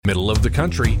Middle of the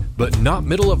country, but not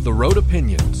middle of the road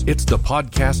opinions. It's the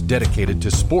podcast dedicated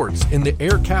to sports in the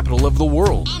air capital of the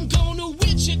world. I'm going to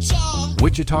Wichita.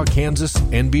 Wichita, Kansas,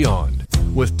 and beyond.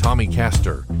 With Tommy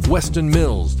Castor, Weston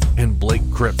Mills, and Blake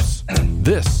Cripps.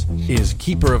 This is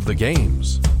Keeper of the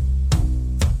Games.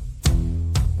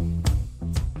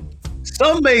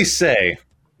 Some may say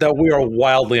that we are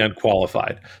wildly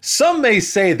unqualified. Some may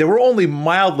say that we're only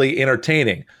mildly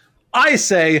entertaining. I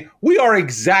say we are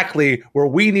exactly where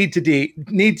we need to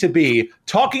be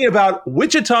talking about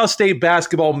Wichita State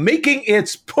basketball making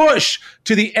its push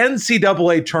to the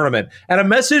NCAA tournament. And a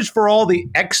message for all the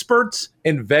experts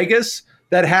in Vegas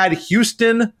that had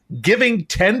Houston giving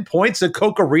 10 points at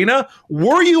Koch Arena.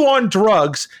 Were you on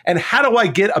drugs? And how do I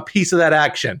get a piece of that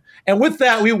action? And with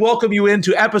that, we welcome you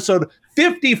into episode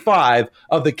 55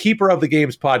 of the Keeper of the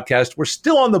Games podcast. We're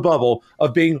still on the bubble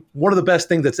of being one of the best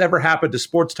things that's ever happened to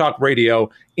sports talk radio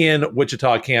in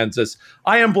Wichita, Kansas.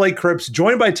 I am Blake Cripps,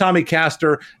 joined by Tommy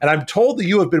Castor, and I'm told that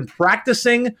you have been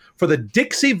practicing for the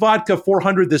Dixie Vodka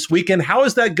 400 this weekend. How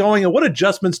is that going, and what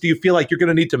adjustments do you feel like you're going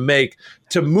to need to make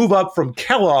to move up from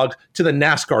Kellogg to the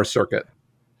NASCAR circuit?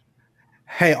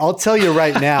 Hey, I'll tell you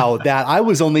right now that I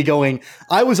was only going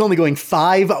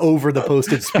 5 over the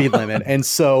posted speed limit, and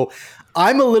so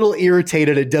I'm a little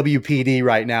irritated at WPD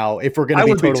right now, if we're going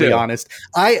to be totally honest.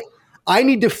 I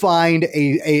need to find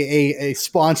a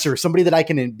sponsor, somebody that I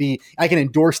can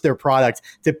endorse their product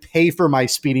to pay for my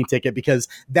speeding ticket, because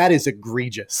that is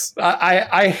egregious.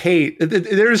 I hate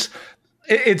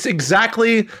it's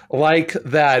exactly like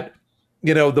that,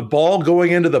 the ball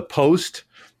going into the post.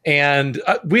 And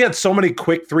we had so many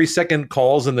quick 3-second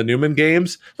calls in the Newman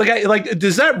games.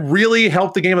 Does that really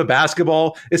help the game of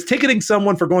basketball? Is ticketing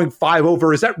someone for going 5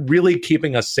 over, is that really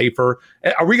keeping us safer?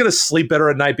 Are we going to sleep better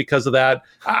at night because of that?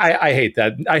 I hate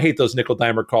that. I hate those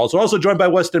nickel-dimer calls. We're also joined by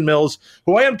Weston Mills,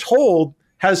 who I am told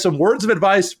has some words of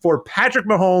advice for Patrick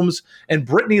Mahomes and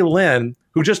Brittany Lynn,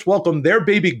 who just welcomed their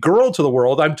baby girl to the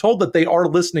world. I'm told that they are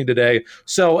listening today.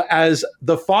 So as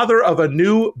the father of a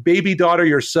new baby daughter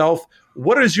yourself,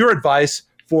 what is your advice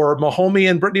for Mahomie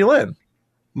and Brittany Lynn?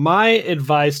 My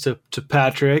advice to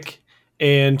Patrick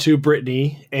and to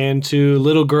Brittany and to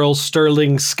little girl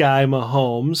Sterling Sky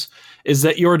Mahomes is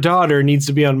that your daughter needs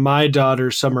to be on my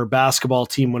daughter's summer basketball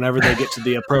team whenever they get to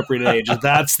the appropriate age.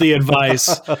 That's the advice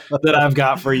that I've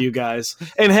got for you guys.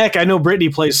 And heck, I know Brittany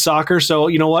plays soccer, so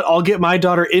you know what? I'll get my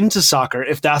daughter into soccer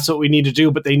if that's what we need to do,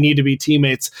 but they need to be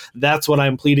teammates. That's what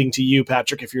I'm pleading to you,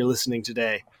 Patrick, if you're listening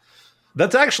today.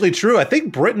 That's actually true. I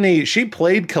think Brittany, she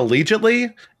played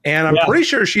collegiately, and I'm pretty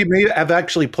sure she may have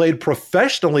actually played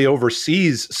professionally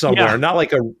overseas somewhere. Yeah. Not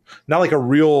like a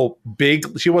real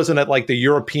big. She wasn't at like the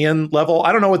European level.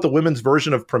 I don't know what the women's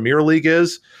version of Premier League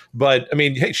is, but I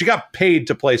mean, she got paid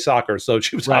to play soccer, so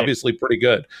she was obviously pretty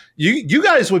good. You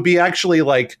guys would be actually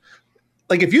like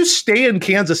if you stay in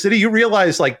Kansas City, you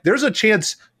realize like there's a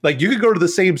chance like you could go to the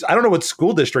same. I don't know what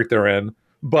school district they're in.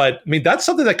 But, I mean, that's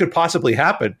something that could possibly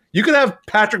happen. You could have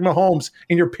Patrick Mahomes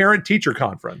in your parent-teacher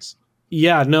conference.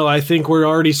 Yeah, no, I think we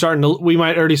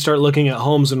might already start looking at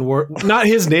homes and not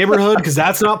his neighborhood, because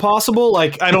that's not possible.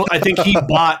 I think he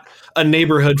bought a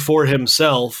neighborhood for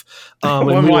himself, and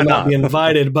we will not be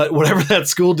invited. But whatever that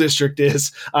school district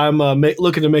is, I'm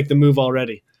looking to make the move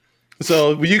already.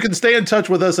 So you can stay in touch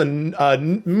with us in a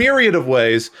myriad of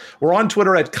ways. We're on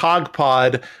Twitter at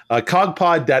CogPod,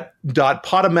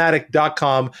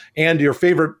 cogpod.podomatic.com, and your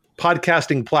favorite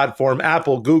podcasting platform,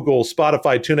 Apple, Google,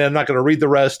 Spotify, TuneIn. I'm not going to read the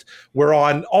rest. We're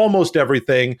on almost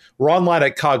everything. We're online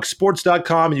at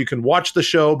cogsports.com, and you can watch the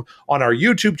show on our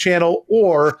YouTube channel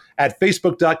or at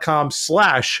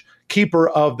facebook.com/Keeper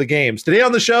of the Games. Today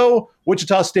on the show,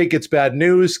 Wichita State gets bad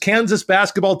news. Kansas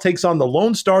basketball takes on the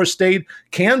Lone Star State.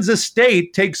 Kansas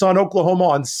State takes on Oklahoma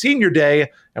on Senior Day.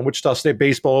 And Wichita State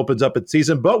baseball opens up its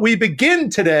season. But we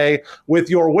begin today with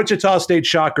your Wichita State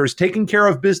Shockers taking care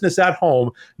of business at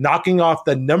home, knocking off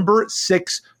the number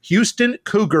 6 Houston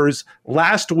Cougars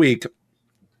last week.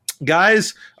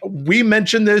 Guys, we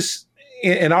mentioned this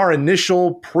in our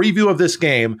initial preview of this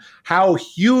game, how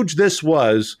huge this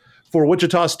was for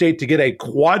Wichita State to get a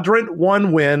quadrant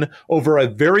 1 win over a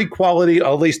very quality,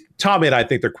 at least Tommy and I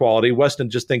think they're quality. Weston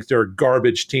just thinks they're a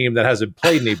garbage team that hasn't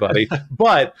played anybody.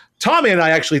 But Tommy and I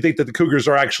actually think that the Cougars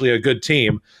are actually a good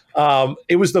team.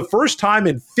 It was the first time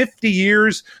in 50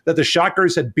 years that the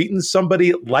Shockers had beaten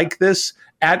somebody like this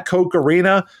at Koch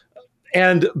Arena.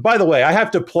 And by the way, I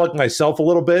have to plug myself a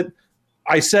little bit.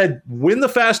 I said, win the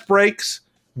fast breaks,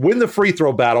 win the free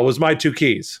throw battle was my 2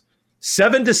 keys.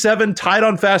 7-7 tied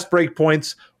on fast break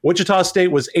points, Wichita State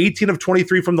was 18 of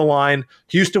 23 from the line.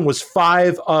 Houston was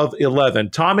 5 of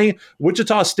 11. Tommy,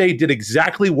 Wichita State did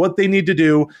exactly what they need to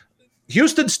do.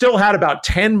 Houston still had about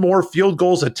 10 more field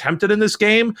goals attempted in this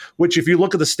game, which if you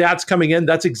look at the stats coming in,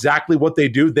 that's exactly what they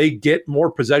do. They get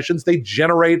more possessions. They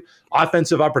generate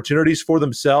offensive opportunities for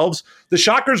themselves. The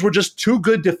Shockers were just too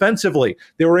good defensively.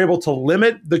 They were able to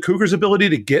limit the Cougars' ability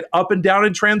to get up and down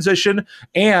in transition.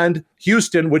 And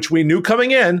Houston, which we knew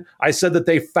coming in, I said that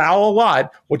they foul a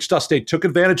lot. Wichita State took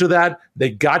advantage of that. They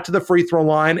got to the free throw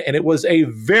line, and it was a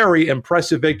very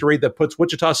impressive victory that puts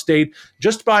Wichita State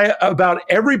just by about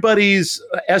everybody's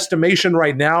estimation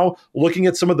right now, looking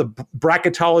at some of the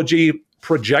bracketology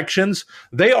projections,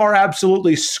 they are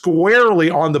absolutely squarely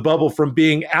on the bubble from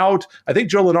being out. I think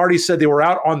Joe Lunardi said they were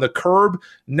out on the curb.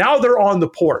 Now they're on the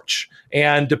porch.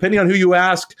 And depending on who you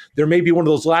ask, there may be one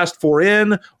of those last 4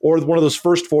 in or one of those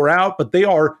first 4 out, but they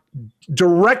are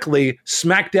directly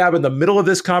smack dab in the middle of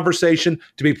this conversation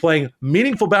to be playing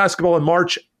meaningful basketball in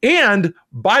March. And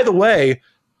by the way,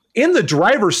 in the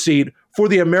driver's seat for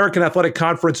the American Athletic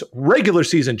Conference regular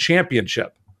season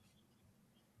championship.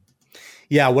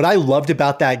 Yeah, what I loved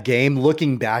about that game,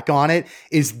 looking back on it,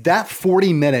 is that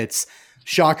 40 minutes,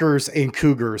 Shockers and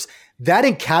Cougars, that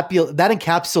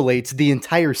encapsulates the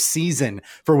entire season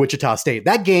for Wichita State.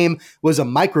 That game was a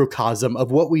microcosm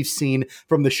of what we've seen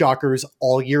from the Shockers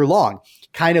all year long.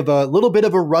 Kind of a little bit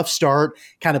of a rough start,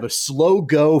 kind of a slow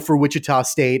go for Wichita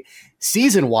State.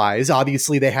 Season-wise,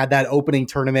 obviously, they had that opening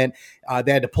tournament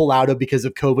they had to pull out of because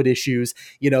of COVID issues.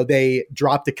 You know, they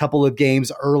dropped a couple of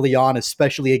games early on,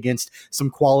 especially against some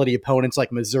quality opponents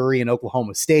like Missouri and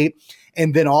Oklahoma State.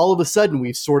 And then all of a sudden,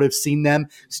 we've sort of seen them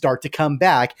start to come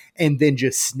back and then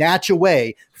just snatch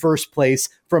away first place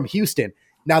from Houston.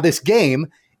 Now, this game,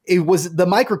 it was the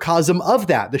microcosm of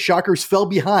that. The Shockers fell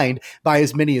behind by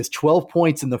as many as 12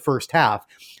 points in the first half.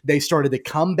 They started to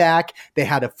come back. They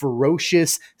had a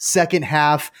ferocious second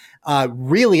half.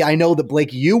 Really, I know that,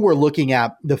 Blake, you were looking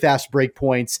at the fast break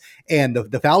points and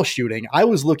the foul shooting. I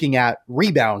was looking at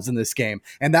rebounds in this game.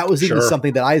 And that was even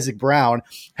something that Isaac Brown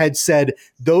had said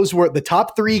those were the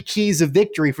top 3 keys of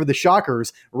victory for the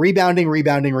Shockers: rebounding.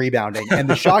 And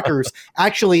the Shockers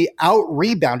actually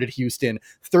out-rebounded Houston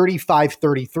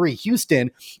 35-33. Houston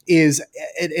is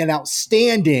an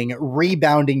outstanding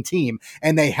rebounding team,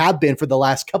 and they have been for the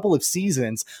last couple of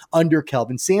seasons under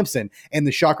Kelvin Sampson. And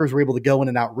the Shockers were able to go in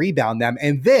and out-rebound them.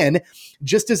 And then,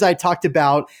 just as I talked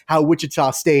about how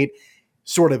Wichita State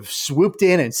sort of swooped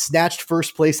in and snatched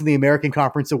first place in the American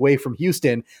Conference away from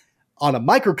Houston, on a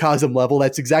microcosm level,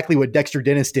 that's exactly what Dexter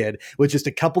Dennis did. With just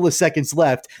a couple of seconds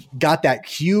left, got that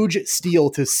huge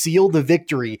steal to seal the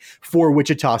victory for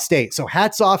Wichita State. So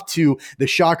hats off to the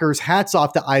Shockers. Hats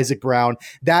off to Isaac Brown.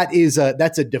 That's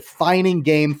a defining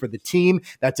game for the team.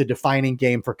 That's a defining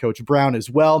game for Coach Brown as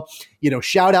well. You know,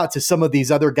 shout out to some of these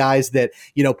other guys that,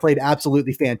 you know, played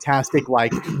absolutely fantastic,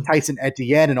 like Tyson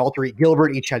Etienne and Alterete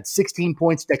Gilbert. Each had 16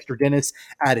 points. Dexter Dennis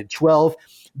added 12.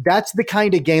 That's the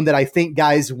kind of game that I think,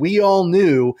 guys, we all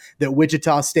knew that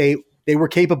Wichita State, they were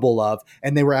capable of,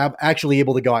 and they were actually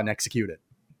able to go out and execute it.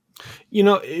 You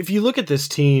know, if you look at this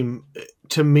team,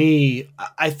 to me,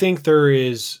 I think there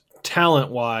is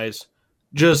talent-wise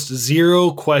just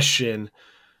zero question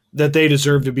that they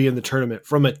deserve to be in the tournament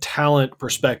from a talent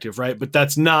perspective, right? But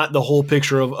that's not the whole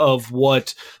picture of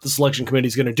what the selection committee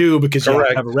is going to do, because you have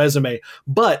to have a resume.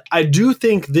 But I do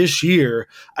think this year,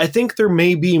 I think there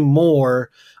may be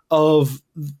more of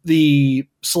the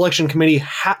selection committee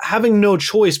having no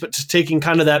choice but to taking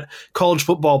kind of that college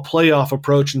football playoff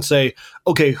approach and say,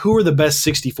 okay, who are the best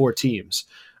 64 teams?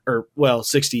 Or, well,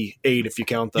 68 if you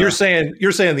count the... You're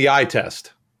saying the eye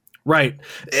test. Right.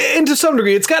 And to some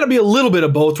degree, it's got to be a little bit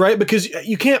of both, right? Because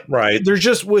you can't, there's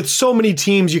just, with so many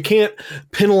teams, you can't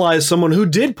penalize someone who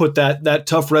did put that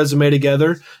tough resume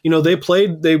together. You know, they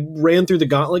ran through the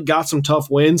gauntlet, got some tough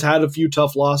wins, had a few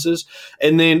tough losses.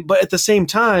 But at the same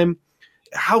time,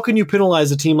 how can you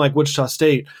penalize a team like Wichita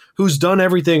State, who's done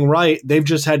everything right? They've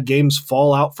just had games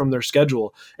fall out from their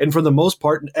schedule, and for the most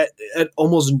part, at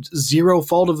almost zero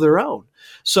fault of their own.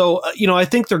 So, I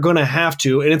think they're going to have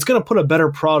to, and it's going to put a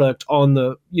better product on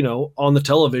the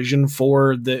television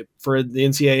for the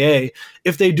NCAA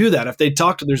if they do that. If they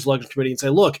talk to their selection committee and say,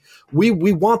 look, we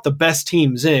want the best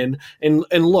teams in, and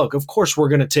look, of course we're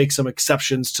going to take some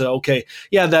exceptions to, okay,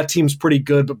 yeah, that team's pretty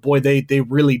good, but boy, they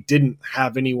really didn't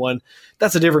have anyone.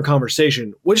 That's a different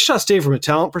conversation. Wichita State, from a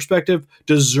talent perspective,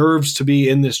 deserves to be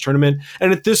in this tournament.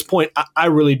 And at this point, I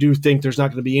really do think there's not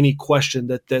going to be any question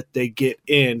that they get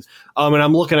in. And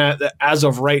I'm looking at, as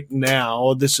of right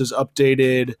now, this is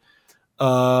updated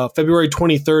February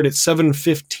 23rd at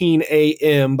 7:15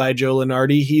 a.m. by Joe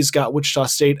Lunardi. He's got Wichita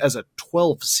State as a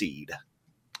 12 seed.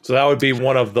 So that would be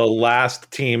one of the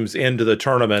last teams into the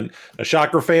tournament. Now,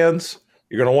 Shocker fans,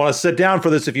 you're going to want to sit down for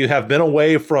this if you have been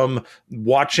away from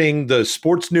watching the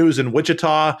sports news in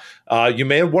Wichita. You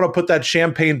may want to put that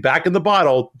champagne back in the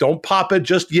bottle. Don't pop it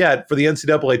just yet for the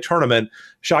NCAA tournament.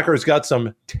 Shocker's got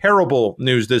some terrible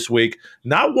news this week.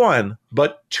 Not one,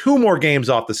 but 2 more games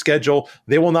off the schedule.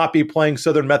 They will not be playing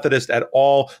Southern Methodist at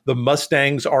all. The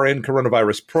Mustangs are in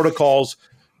coronavirus protocols.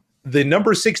 The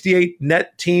number 68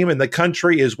 net team in the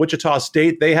country is Wichita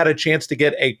State. They had a chance to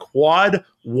get a quad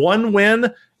 1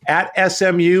 win at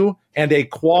SMU and a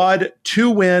quad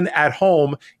 2 win at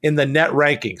home in the net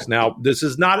rankings. Now, this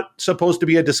is not supposed to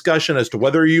be a discussion as to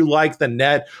whether you like the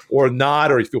net or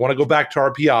not, or if you want to go back to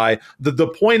RPI. The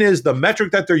point is the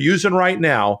metric that they're using right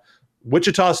now,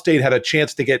 Wichita State had a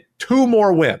chance to get 2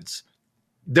 more wins.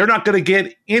 They're not going to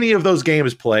get any of those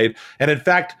games played. And in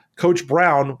fact, Coach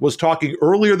Brown was talking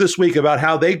earlier this week about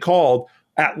how they called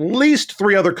at least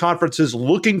 3 other conferences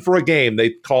looking for a game.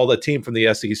 They called a team from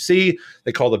the SEC.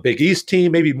 They called a Big East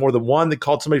team, maybe more than one. They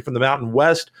called somebody from the Mountain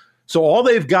West. So all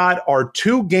they've got are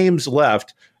 2 games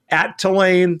left at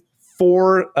Tulane.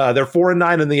 They're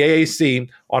 4-9 in the AAC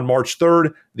on March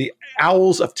 3rd. The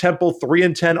Owls of Temple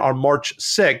 3-10 on March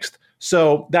 6th.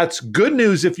 So that's good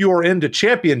news if you are into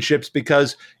championships,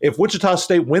 because if Wichita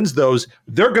State wins those,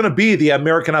 they're going to be the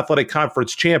American Athletic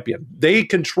Conference champion. They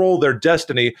control their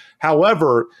destiny.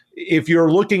 However, if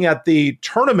you're looking at the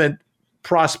tournament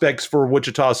prospects for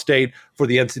Wichita State for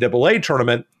the NCAA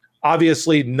tournament,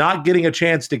 obviously not getting a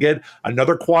chance to get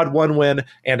another quad 1 win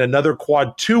and another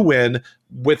quad 2 win,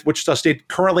 with Wichita State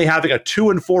currently having a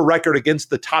 2-4 record against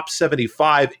the top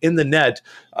 75 in the net.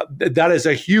 That is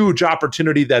a huge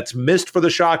opportunity that's missed for the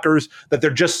Shockers that they're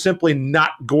just simply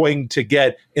not going to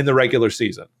get in the regular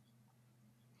season.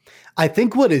 I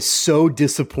think what is so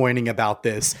disappointing about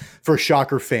this for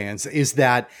Shocker fans is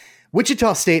that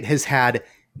Wichita State has had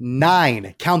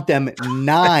 9 postponements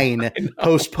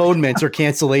or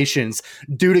cancellations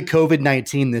due to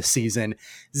COVID-19 this season,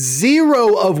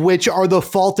 0 of which are the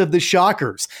fault of the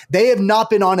Shockers. They have not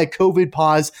been on a COVID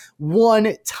pause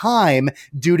 1 time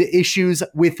due to issues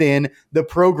within the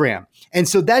program. And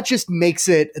so that just makes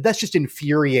that's just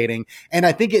infuriating. And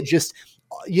I think it just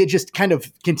kind of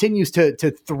continues to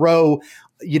throw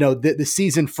the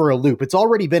season for a loop. It's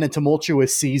already been a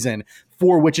tumultuous season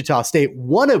for Wichita State.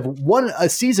 A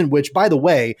season which, by the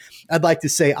way, I'd like to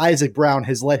say Isaac Brown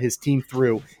has led his team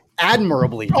through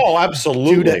admirably. Oh,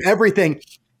 absolutely. Due to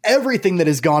everything that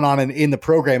has gone on in the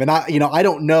program. And I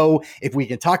don't know if we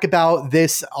can talk about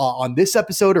this on this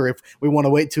episode or if we want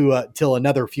to wait till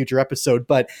another future episode,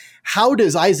 but how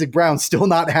does Isaac Brown still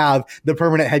not have the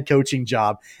permanent head coaching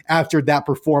job after that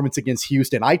performance against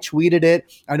Houston? I tweeted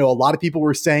it. I know a lot of people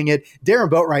were saying it. Darren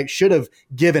Boatwright should have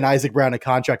given Isaac Brown a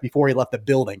contract before he left the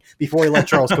building, before he left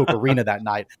Charles Koch Arena that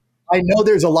night. I know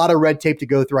there's a lot of red tape to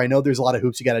go through. I know there's a lot of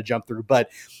hoops you got to jump through, but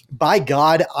by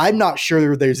God, I'm not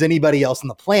sure there's anybody else on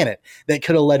the planet that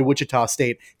could have led Wichita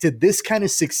State to this kind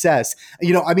of success.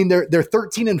 They're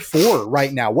 13-4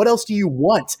 right now. What else do you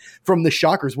want from the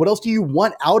Shockers? What else do you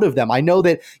want out of them? I know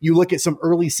that you look at some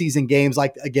early season games,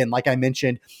 like I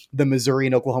mentioned, the Missouri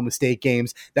and Oklahoma State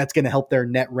games. That's going to help their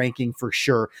net ranking for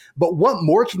sure. But what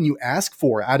more can you ask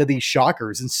for out of these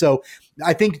Shockers? And so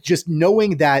I think just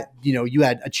knowing that, you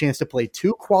had a chance to play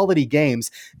 2 quality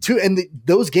games,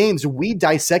 those games we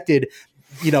dissected,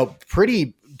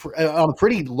 on a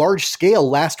pretty large scale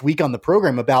last week on the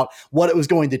program about what it was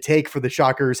going to take for the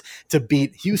Shockers to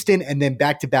beat Houston and then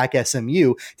back-to-back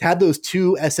SMU. To have those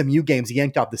 2 SMU games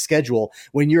yanked off the schedule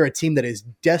when you're a team that is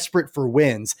desperate for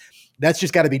wins, that's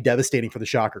just got to be devastating for the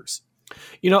Shockers.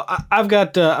 I've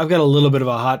got a little bit of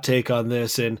a hot take on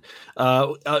this, and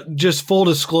just full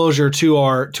disclosure to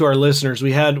our listeners,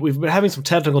 we've been having some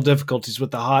technical difficulties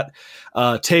with the hot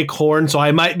take horn, so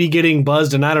I might be getting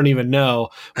buzzed, and I don't even know.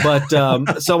 But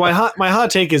so my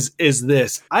hot take is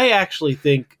this: I actually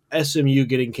think SMU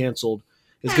getting canceled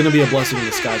is going to be a blessing in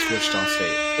disguise for Wichita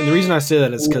State, and the reason I say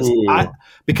that is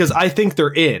because I think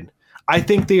they're in. I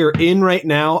think they are in right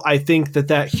now. I think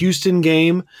that Houston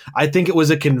game, I think it was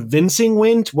a convincing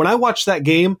win. When I watched that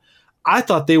game, I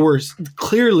thought they were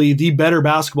clearly the better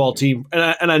basketball team.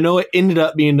 And I know it ended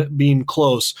up being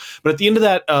close. But at the end of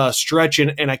that stretch,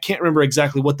 and I can't remember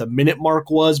exactly what the minute mark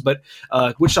was, but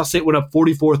Wichita State went up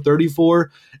 44-34.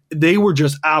 They were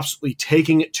just absolutely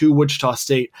taking it to Wichita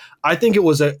State. I think it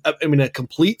was a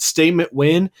complete statement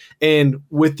win. And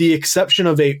with the exception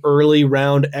of a early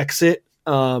round exit,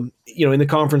 in the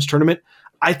conference tournament,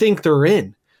 I think they're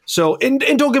in. So, and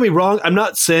don't get me wrong, I'm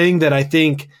not saying that I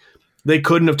think they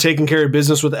couldn't have taken care of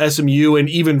business with SMU and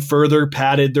even further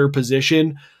padded their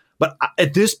position. But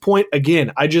at this point,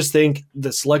 again, I just think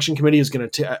the selection committee is going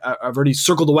to I've already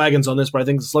circled the wagons on this, but I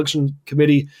think the selection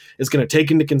committee is going to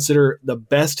take into consider the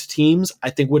best teams. I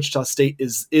think Wichita State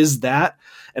is that.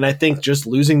 And I think just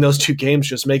losing those 2 games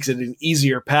just makes it an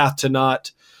easier path to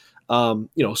not,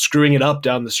 screwing it up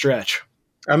down the stretch.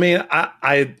 I mean,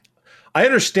 I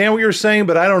understand what you're saying,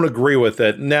 but I don't agree with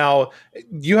it. Now,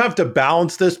 you have to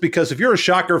balance this because if you're a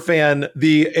Shocker fan,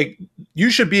 you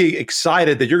should be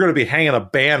excited that you're going to be hanging a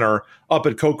banner up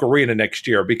at Koch Arena next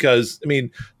year because, I mean,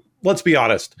 let's be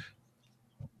honest.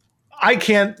 I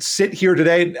can't sit here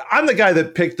today. I'm the guy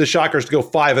that picked the Shockers to go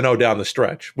 5-0 down the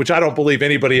stretch, which I don't believe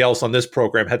anybody else on this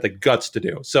program had the guts to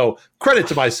do. So credit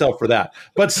to myself for that.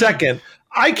 But second,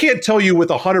 I can't tell you with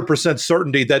 100%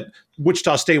 certainty that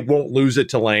Wichita State won't lose at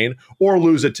Tulane or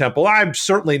lose at Temple. I'm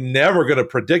certainly never going to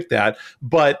predict that,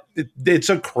 but it's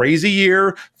a crazy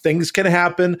year. Things can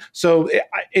happen. So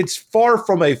it's far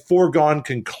from a foregone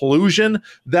conclusion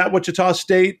that Wichita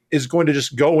State is going to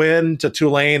just go into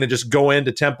Tulane and just go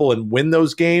into Temple and win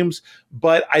those games.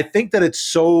 But I think that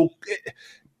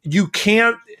you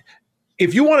can't.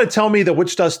 If you want to tell me that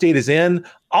Wichita State is in,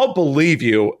 I'll believe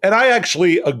you. And I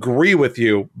actually agree with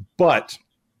you. But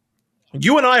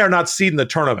you and I are not seeding the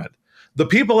tournament. The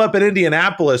people up in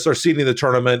Indianapolis are seeding the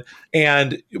tournament.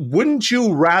 And wouldn't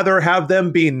you rather have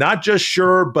them be not just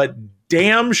sure, but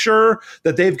damn sure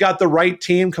that they've got the right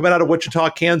team coming out of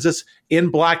Wichita, Kansas in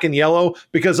black and yellow?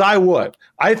 Because I would.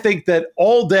 I think that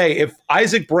all day, if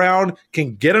Isaac Brown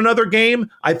can get another game,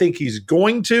 I think he's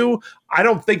going to. I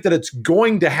don't think that it's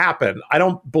going to happen. I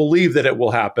don't believe that it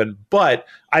will happen. But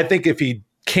I think if he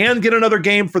can get another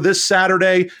game for this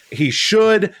Saturday, he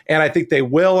should. And I think they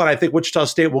will. And I think Wichita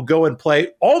State will go and play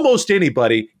almost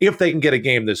anybody if they can get a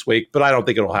game this week. But I don't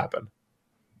think it'll happen.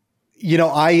 You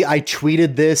know, I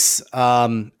tweeted this,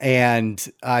 and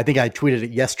I think I tweeted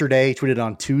it yesterday, tweeted it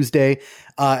on Tuesday,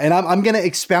 and I'm going to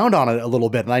expound on it a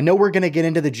little bit. And I know we're going to get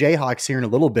into the Jayhawks here in a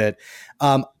little bit.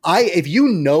 If you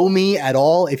know me at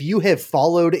all, if you have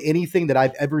followed anything that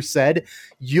I've ever said,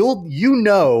 you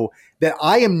know that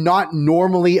I am not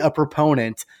normally a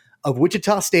proponent of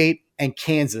Wichita State and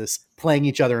Kansas playing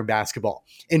each other in basketball.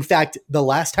 In fact, the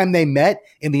last time they met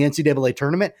in the NCAA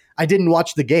tournament, I didn't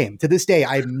watch the game. To this day,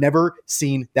 I've never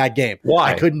seen that game.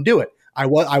 Why? I couldn't do it. I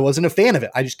wasn't a fan of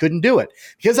it. I just couldn't do it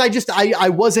because I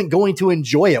wasn't going to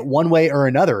enjoy it one way or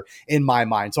another in my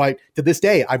mind. So to this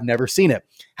day, I've never seen it.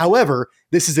 However,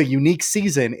 this is a unique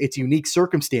season. It's unique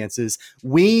circumstances.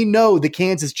 We know the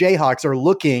Kansas Jayhawks are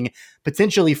looking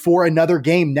potentially for another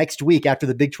game next week after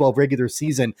the Big 12 regular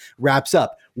season wraps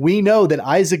up. We know that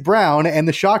Isaac Brown and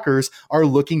the Shockers are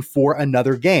looking for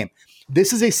another game.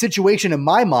 This is a situation in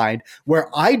my mind where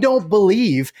I don't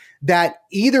believe that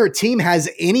either team has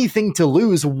anything to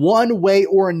lose one way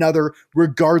or another,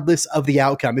 regardless of the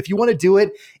outcome. If you want to do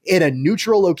it in a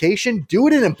neutral location, do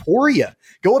it in Emporia.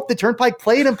 Go up the Turnpike,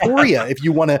 play in Emporia if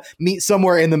you want to meet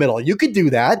somewhere in the middle. You could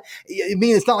do that. I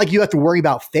mean, it's not like you have to worry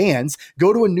about fans.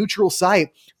 Go to a neutral site,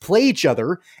 play each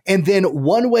other, and then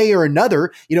one way or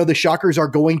another, you know, the Shockers are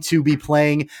going to be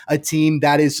playing a team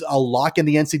that is a lock in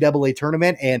the NCAA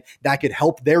tournament, and that could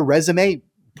help their resume.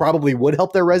 Probably would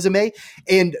help their resume.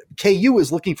 And KU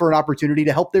is looking for an opportunity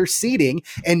to help their seeding,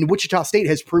 and Wichita State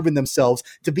has proven themselves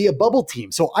to be a bubble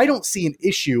team. So I don't see an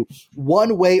issue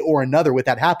one way or another with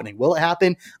that happening. Will it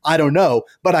happen? I don't know,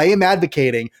 but I am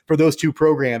advocating for those two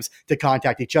programs to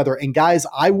contact each other. And guys,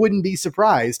 I wouldn't be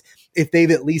surprised if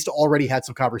they've at least already had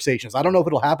some conversations. I don't know if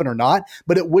it'll happen or not,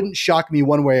 but it wouldn't shock me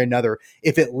one way or another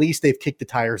if at least they've kicked the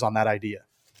tires on that idea.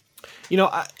 You know,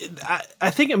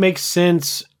 I think it makes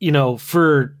sense, you know,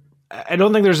 I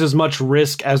don't think there's as much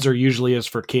risk as there usually is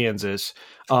for Kansas.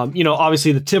 You know,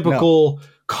 obviously the typical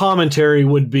commentary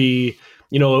would be,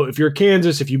 you know, if you're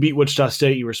Kansas, if you beat Wichita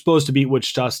State, you were supposed to beat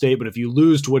Wichita State, but if you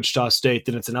lose to Wichita State,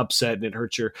 then it's an upset and it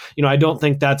hurts your, you know, I don't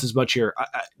think that's as much here.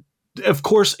 Of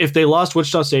course, if they lost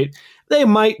Wichita State, they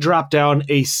might drop down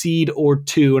a seed or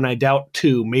two, and I doubt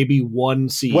two, maybe one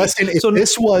seed. Weston,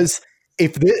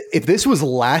 If this was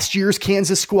last year's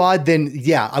Kansas squad, then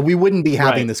yeah, we wouldn't be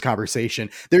having this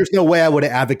conversation. There's no way I would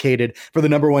have advocated for the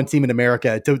number one team in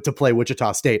America to play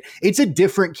Wichita State. It's a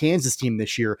different Kansas team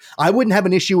this year. I wouldn't have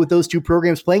an issue with those two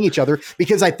programs playing each other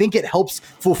because I think it helps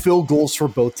fulfill goals for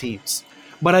both teams.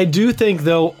 But I do think,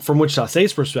 though, from Wichita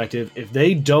State's perspective, if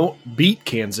they don't beat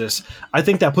Kansas, I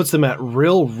think that puts them at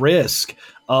real risk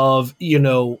of, you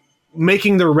know,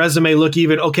 making their resume look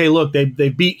even, okay, look, they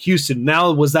beat Houston.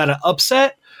 Now, was that an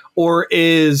upset, or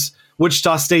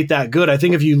Wichita State that good. I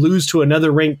think if you lose to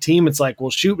another ranked team, it's like, well,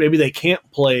 shoot, maybe they can't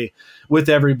play with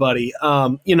everybody,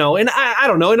 and I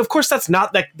don't know. And of course, that's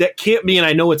not that can't be. And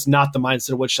I know it's not the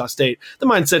mindset of Wichita State. The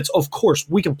mindset's, of course,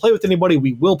 we can play with anybody.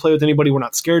 We will play with anybody. We're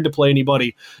not scared to play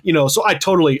anybody, so I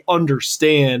totally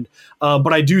understand.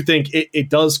 But I do think it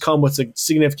does come with a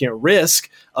significant risk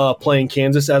playing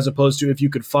Kansas, as opposed to if you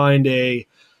could find a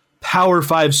Power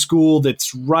 5 school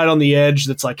that's right on the edge.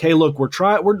 That's like, hey, look, we're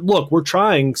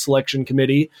trying selection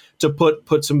committee to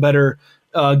put some better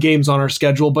games on our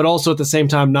schedule, but also at the same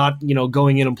time not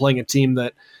going in and playing a team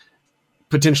that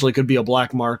potentially could be a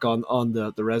black mark on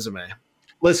the resume.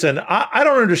 Listen, I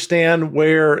don't understand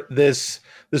where this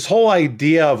whole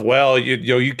idea of, well,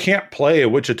 you can't play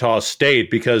at Wichita State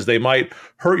because they might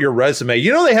hurt your resume.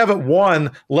 They haven't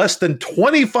won less than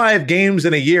 25 games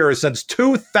in a year since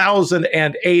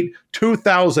 2008,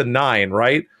 2009,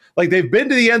 right? Like, they've been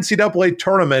to the NCAA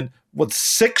tournament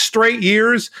 6 straight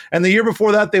years, and the year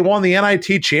before that they won the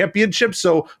NIT championship.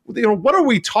 So what are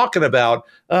we talking about?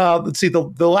 Let's see,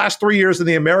 the last 3 years in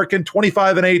the American,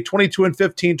 25-8,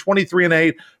 22-15,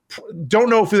 23-8. Don't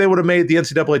know if they would have made the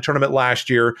NCAA tournament last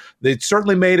year. They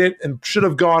certainly made it and should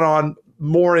have gone on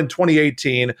more in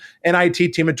 2018. NIT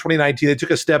team in 2019, they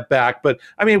took a step back. But,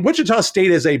 I mean, Wichita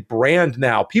State is a brand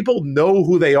now. People know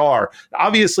who they are.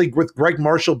 Obviously, with Greg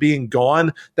Marshall being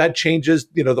gone, that changes,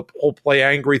 the whole play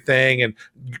angry thing. And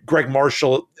Greg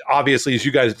Marshall, obviously, as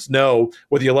you guys know,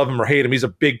 whether you love him or hate him, he's a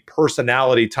big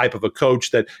personality type of a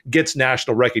coach that gets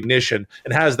national recognition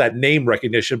and has that name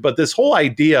recognition. But this whole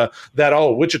idea that,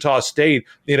 Wichita State,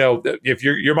 if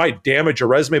you might damage your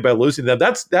resume by losing them,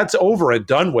 that's over and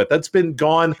done with. That's been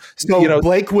gone. So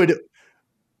Blake, would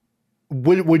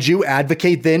you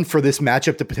advocate then for this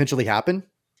matchup to potentially happen?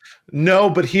 No,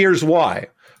 but here's why.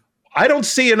 I don't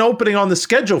see an opening on the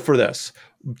schedule for this.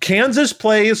 Kansas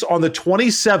plays on the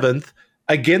 27th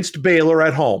against Baylor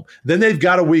at home. Then they've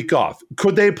got a week off.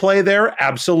 Could they play there?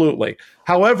 Absolutely.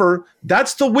 However,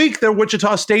 that's the week that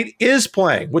Wichita State is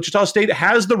playing. Wichita State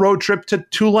has the road trip to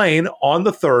Tulane on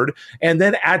the 3rd and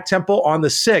then at Temple on the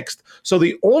 6th. So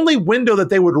the only window that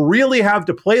they would really have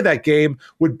to play that game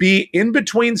would be in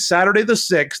between Saturday the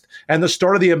 6th and the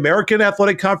start of the American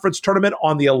Athletic Conference tournament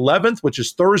on the 11th, which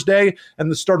is Thursday,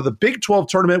 and the start of the Big 12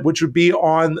 tournament, which would be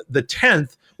on the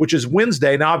 10th, which is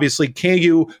Wednesday. And obviously,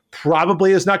 KU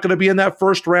probably is not going to be in that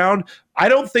first round. I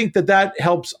don't think that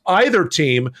helps either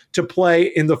team to play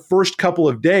in the first couple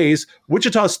of days.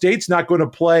 Wichita State's not going to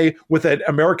play with an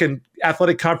American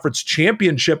Athletic Conference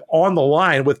championship on the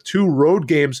line with 2 road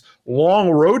games, long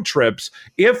road trips.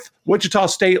 If Wichita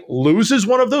State loses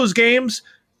one of those games,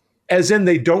 as in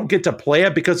they don't get to play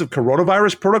it because of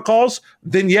coronavirus protocols,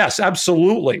 then yes,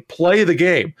 absolutely, play the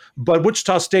game. But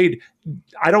Wichita State,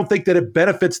 I don't think that it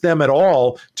benefits them at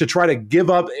all to try to give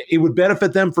up. It would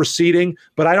benefit them for seeding,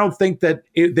 but I don't think that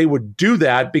they would do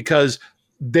that because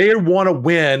they want to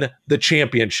win the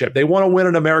championship. They want to win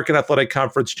an American Athletic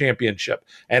Conference championship.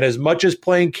 And as much as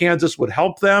playing Kansas would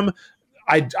help them,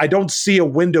 I don't see a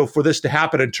window for this to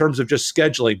happen in terms of just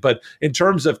scheduling. But in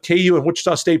terms of KU and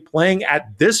Wichita State playing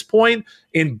at this point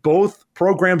in both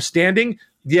programs standing,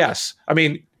 yes. I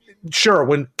mean, sure,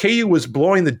 when KU was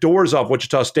blowing the doors off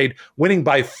Wichita State, winning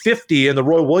by 50 in the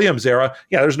Roy Williams era,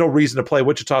 there's no reason to play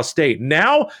Wichita State.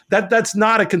 Now, that's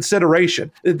not a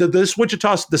consideration.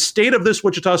 The state of this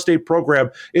Wichita State program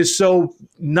is so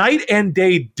night and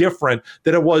day different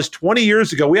than it was 20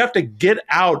 years ago. We have to get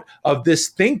out of this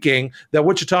thinking that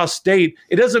Wichita State,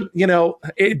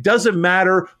 it doesn't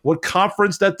matter what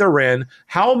conference that they're in,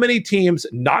 how many teams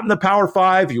not in the Power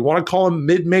 5, you want to call them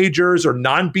mid-majors or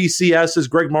non-BCS, as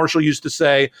Greg Marshall used to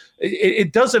say,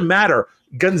 it doesn't matter.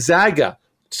 Gonzaga,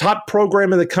 top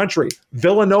program in the country.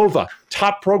 Villanova,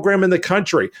 top program in the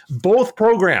country. Both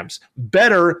programs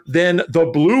better than the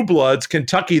Blue Bloods,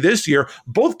 Kentucky this year,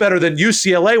 both better than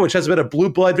UCLA, which has been a blue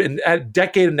blood in a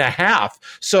decade and a half.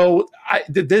 So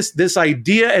this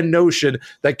idea and notion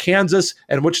that Kansas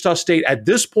and Wichita State at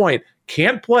this point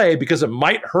can't play because it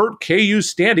might hurt KU's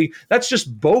standing, that's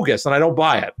just bogus, and I don't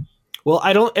buy it. Well,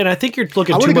 I don't, and I think you're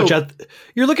looking too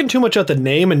much at the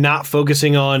name and not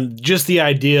focusing on just the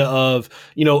idea of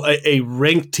a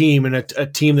ranked team and a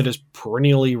team that is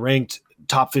perennially ranked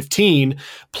top 15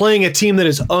 playing a team that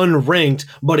is unranked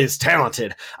but is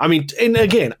talented. I mean, and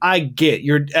again, I get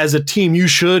as a team you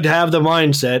should have the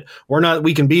mindset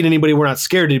we can beat anybody, we're not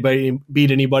scared to beat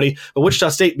anybody. But Wichita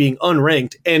State being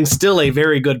unranked and still a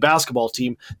very good basketball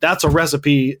team, that's a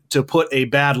recipe to put a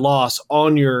bad loss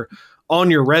on your on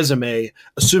your resume,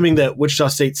 assuming that Wichita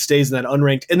State stays in that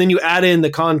unranked. And then you add in the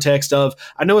context of,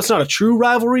 I know it's not a true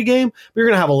rivalry game, but you're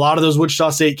going to have a lot of those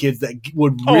Wichita State kids that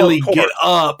would really get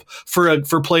up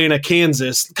for playing a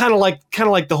Kansas, kind of like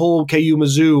the whole KU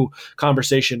Mizzou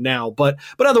conversation now. But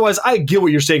otherwise, I get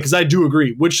what you're saying, because I do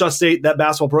agree. Wichita State, that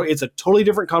basketball program, it's a totally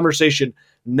different conversation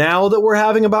now that we're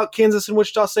having about Kansas and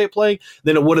Wichita State playing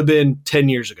than it would have been 10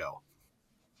 years ago.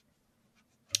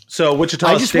 So Wichita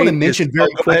I just State want to mention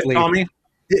very quickly, Tommy.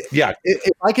 Yeah.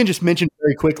 If I can just mention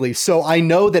very quickly. So I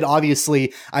know that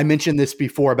obviously I mentioned this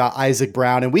before about Isaac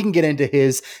Brown, and we can get into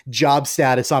his job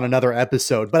status on another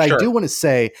episode. But sure. I do want to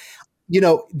say, you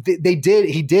know,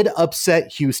 he did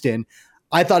upset Houston.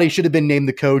 I thought he should have been named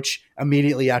the coach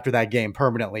immediately after that game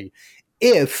permanently.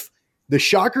 If the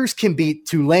Shockers can beat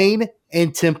Tulane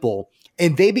and Temple,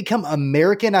 and they become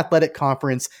American Athletic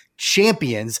Conference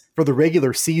champions for the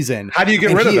regular season, how do you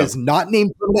get rid of him? He is not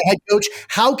named permanent head coach.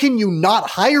 How can you not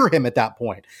hire him at that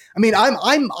point? I mean,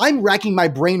 I'm racking my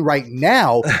brain right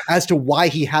now as to why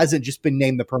he hasn't just been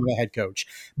named the permanent head coach.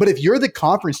 But if you're the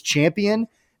conference champion,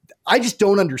 I just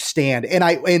don't understand. And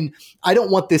I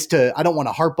don't want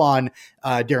to harp on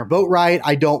Darren Boatwright.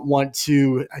 I don't want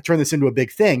to turn this into a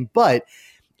big thing, but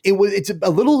it's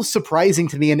a little surprising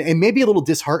to me and maybe a little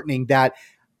disheartening that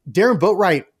Darren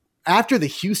Boatwright, after the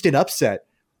Houston upset,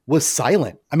 was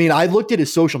silent. I mean, I looked at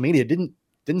his social media, didn't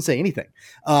say anything.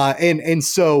 And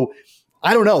so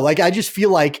I don't know. Like, I just feel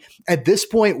like at this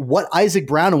point, what Isaac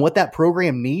Brown and what that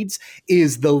program needs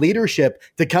is the leadership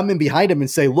to come in behind him and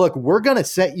say, look, we're going to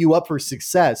set you up for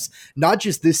success, not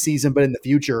just this season, but in the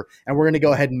future. And we're going to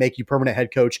go ahead and make you permanent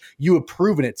head coach. You have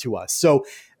proven it to us. So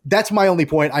that's my only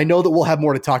point. I know that we'll have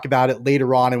more to talk about it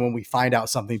later on and when we find out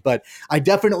something, but I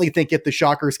definitely think if the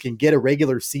Shockers can get a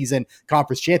regular season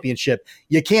conference championship,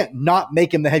 you can't not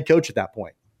make him the head coach at that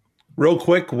point. Real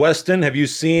quick, Weston, have you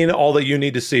seen all that you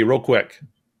need to see? Real quick.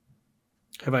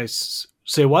 Have I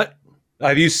say what?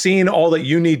 Have you seen all that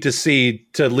you need to see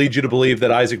to lead you to believe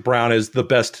that Isaac Brown is the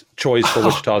best choice for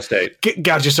Wichita State?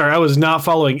 Gotcha. Sorry, I was not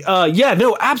following. Yeah,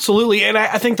 no, absolutely. And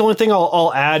I think the only thing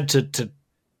I'll add to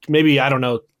maybe, I don't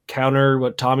know, counter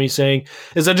what Tommy's saying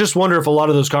is I just wonder if a lot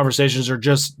of those conversations are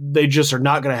just are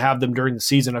not going to have them during the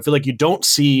season. I feel like you don't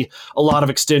see a lot of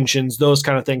extensions, those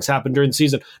kind of things happen during the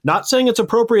season. Not saying it's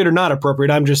appropriate or not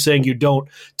appropriate. I'm just saying you don't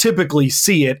typically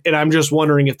see it. And I'm just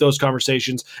wondering if those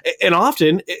conversations, and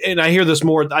often, and I hear this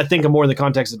more, I think more in the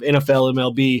context of NFL,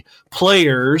 MLB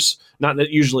players, not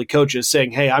usually coaches,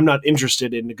 saying, hey, I'm not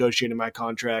interested in negotiating my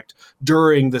contract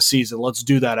during the season. Let's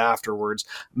do that afterwards.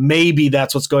 Maybe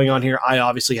that's what's going on here. I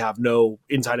obviously have no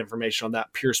inside information on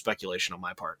that, pure speculation on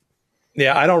my part.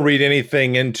 Yeah, I don't read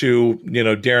anything into,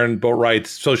 Darren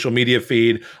Boatwright's social media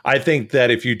feed. I think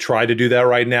that if you try to do that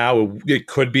right now, it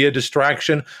could be a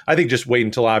distraction. I think just wait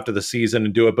until after the season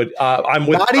and do it. But I'm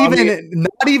with not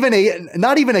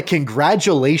even a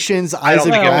congratulations,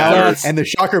 Isaac Brown and the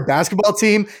Shocker basketball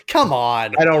team. Come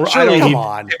on, come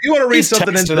on. If you want to read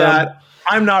something into that,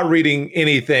 I'm not reading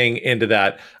anything into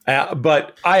that.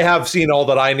 But I have seen all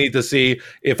that I need to see.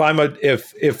 If I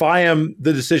am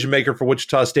the decision maker for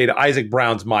Wichita State, Isaac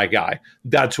Brown's my guy.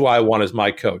 That's who I want as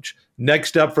my coach.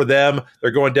 Next up for them,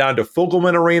 they're going down to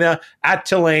Fogelman Arena at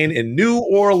Tulane in New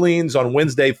Orleans on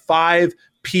Wednesday, 5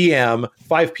 p.m.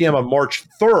 on March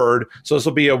 3rd. So this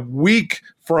will be a week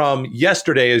from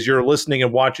yesterday as you're listening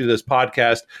and watching this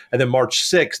podcast, and then March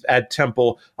 6th at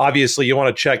Temple. Obviously, you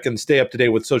want to check and stay up to date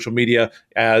with social media,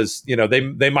 as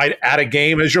they might add a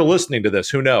game as you're listening to this.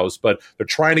 Who knows? But they're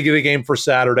trying to get a game for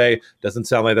Saturday. Doesn't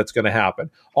sound like that's going to happen.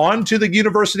 On to the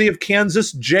University of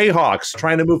Kansas Jayhawks,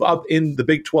 trying to move up in the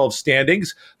Big 12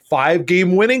 standings.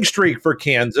 5-game winning streak for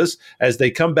Kansas as they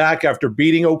come back after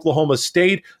beating Oklahoma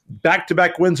State,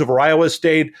 back-to-back wins over Iowa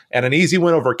State, and an easy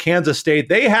win over Kansas State.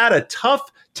 They had a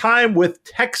tough time with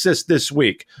Texas this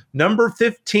week. Number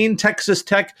 15 Texas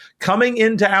Tech coming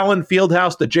into Allen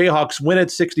Fieldhouse. The Jayhawks win it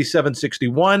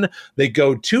 67-61. They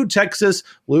go to Texas,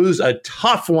 lose a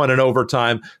tough one in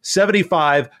overtime,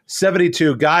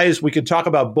 75-72. Guys, we can talk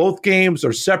about both games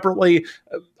or separately.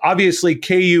 Obviously,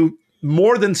 KU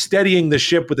more than steadying the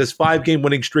ship with this 5-game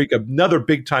winning streak, another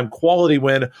big-time quality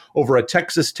win over a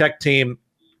Texas Tech team.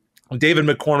 David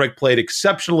McCormick played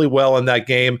exceptionally well in that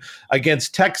game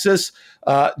against Texas.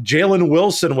 Jalen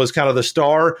Wilson was kind of the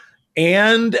star.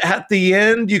 And at the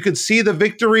end, you could see the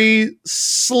victory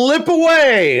slip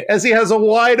away as he has a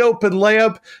wide open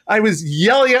layup. I was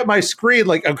yelling at my screen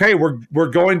like, okay, we're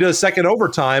going to a second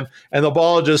overtime, and the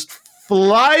ball just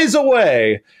flies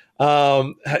away.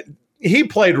 He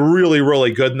played really,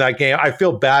 really good in that game. I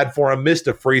feel bad for him. Missed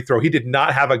a free throw. He did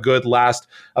not have a good last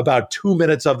about 2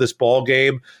 minutes of this ball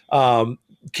game.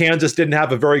 Kansas didn't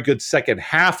have a very good second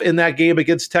half in that game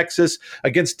against Texas.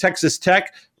 Against Texas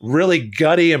Tech, really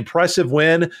gutty, impressive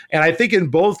win. And I think in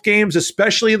both games,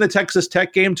 especially in the Texas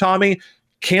Tech game, Tommy,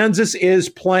 Kansas is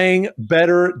playing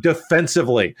better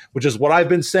defensively, which is what I've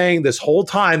been saying this whole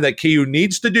time that KU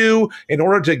needs to do in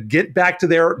order to get back to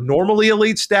their normally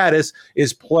elite status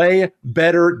is play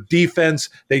better defense.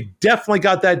 They definitely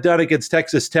got that done against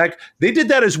Texas Tech. They did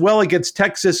that as well against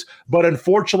Texas, but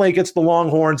unfortunately against the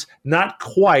Longhorns, not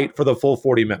quite for the full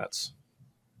 40 minutes.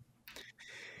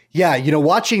 Yeah,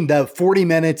 watching the 40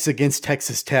 minutes against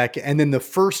Texas Tech and then the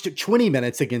first 20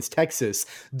 minutes against Texas,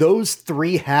 those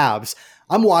three halves,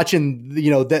 I'm watching,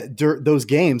 those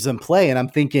games and play, and I'm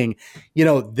thinking,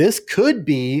 this could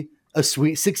be a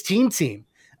Sweet 16 team.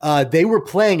 They were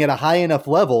playing at a high enough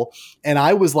level, and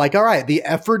I was like, all right, the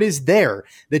effort is there.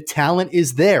 The talent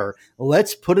is there.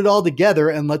 Let's put it all together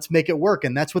and let's make it work.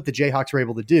 And that's what the Jayhawks were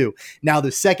able to do. Now,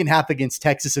 the second half against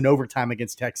Texas and overtime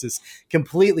against Texas,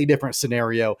 completely different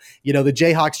scenario. The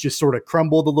Jayhawks just sort of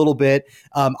crumbled a little bit.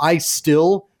 I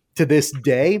still, to this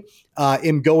day,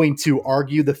 am going to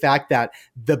argue the fact that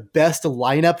the best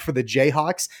lineup for the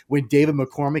Jayhawks when David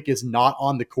McCormick is not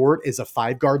on the court is a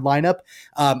 5-guard lineup.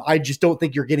 I just don't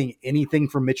think you're getting anything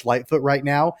from Mitch Lightfoot right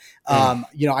now.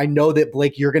 I know that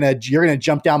Blake, you're gonna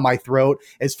jump down my throat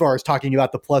as far as talking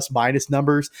about the plus minus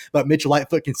numbers, but Mitch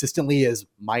Lightfoot consistently is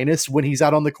minus when he's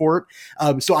out on the court.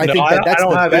 So I think that's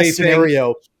the best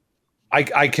scenario.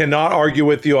 I cannot argue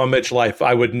with you on Mitch Lightfoot.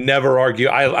 I would never argue.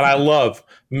 I love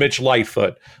Mitch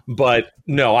Lightfoot, but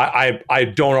no, I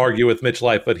don't argue with Mitch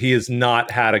Lightfoot. He has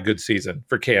not had a good season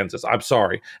for Kansas. I'm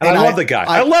sorry. And I love the guy.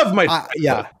 I love Mitch Lightfoot.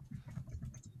 Yeah.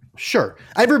 Sure.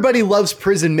 Everybody loves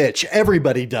Prison Mitch.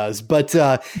 Everybody does, but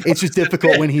it's just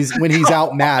difficult when he's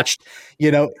outmatched.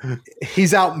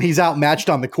 He's outmatched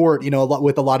on the court,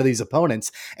 with a lot of these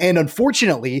opponents. And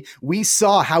unfortunately, we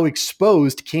saw how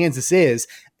exposed Kansas is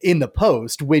in the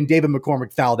post when David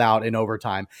McCormick fouled out in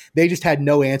overtime. They just had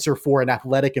no answer for an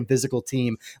athletic and physical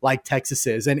team like Texas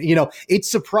is. And, it's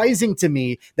surprising to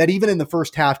me that even in the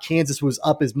first half, Kansas was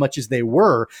up as much as they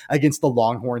were against the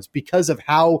Longhorns because of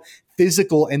how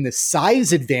physical and the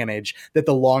size advantage that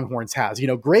the Longhorns has.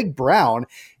 Greg Brown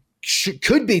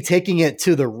could be taking it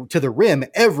to the rim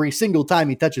every single time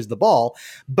he touches the ball,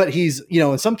 but he's,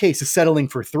 in some cases settling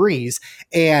for threes.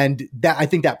 And that, I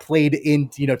think that played in,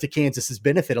 to Kansas's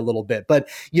benefit a little bit, but,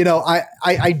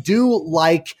 I do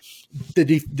like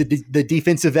the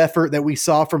defensive effort that we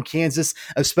saw from Kansas,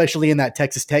 especially in that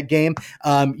Texas Tech game.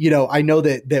 I know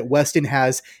that Weston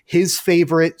has his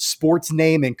favorite sports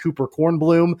name in Cooper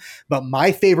Kornblum, but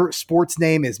my favorite sports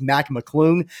name is Mac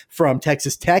McClung from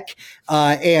Texas Tech.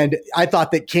 And I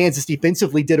thought that Kansas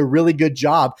defensively did a really good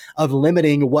job of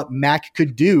limiting what Mac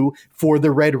could do for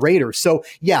the Red Raiders. So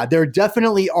yeah, there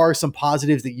definitely are some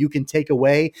positives that you can take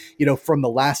away, from the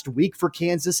last week for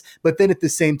Kansas, but then at the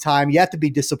same time, you have to be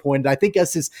disappointed. I think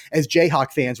us as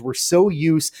Jayhawk fans, we're so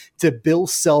used to Bill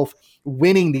Self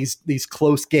winning these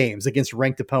close games against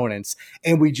ranked opponents,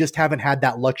 and we just haven't had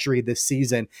that luxury this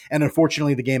season. And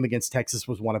unfortunately, the game against Texas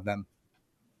was one of them.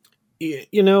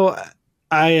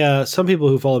 Some people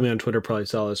who follow me on Twitter probably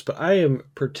saw this, but I am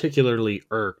particularly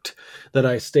irked that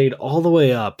I stayed all the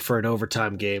way up for an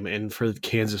overtime game and for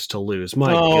Kansas to lose.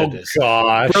 My goodness.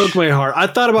 Gosh. Broke my heart. I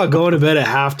thought about going to bed at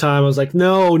halftime. I was like,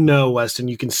 no, Weston,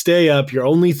 you can stay up. You're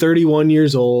only 31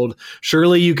 years old.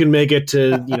 Surely you can make it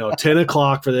to, 10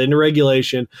 o'clock for the end of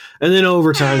regulation. And then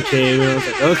overtime came, and I was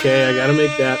like, okay, I got to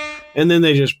make that. And then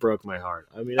they just broke my heart.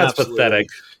 I mean, that's pathetic.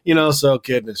 So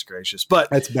goodness gracious. But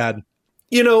that's bad.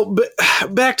 But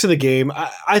back to the game,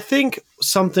 I think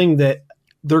something that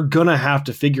they're going to have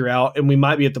to figure out, and we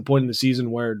might be at the point in the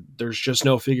season where there's just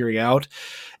no figuring out,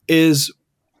 is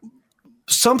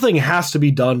something has to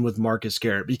be done with Marcus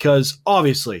Garrett, because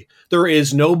obviously there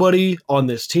is nobody on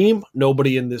this team,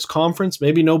 nobody in this conference,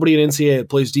 maybe nobody in NCAA that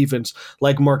plays defense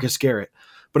like Marcus Garrett.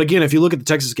 But again, if you look at the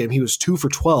Texas game, he was 2 for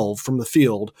 12 from the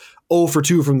field, 0 for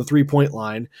 2 from the 3-point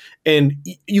line. And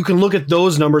you can look at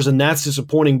those numbers and that's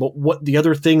disappointing. But what the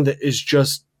other thing that is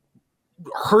just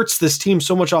hurts this team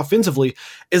so much offensively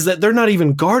is that they're not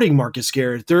even guarding Marcus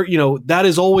Garrett. That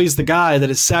is always the guy that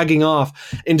is sagging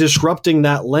off and disrupting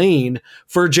that lane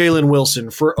for Jalen Wilson,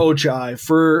 for Ochai,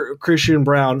 for Christian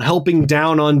Brown, helping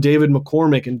down on David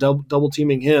McCormick and double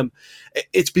teaming him.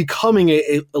 It's becoming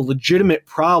a legitimate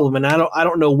problem, and I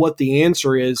don't know what the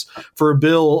answer is for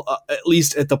Bill, at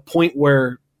least at the point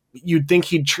where you'd think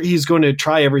he's going to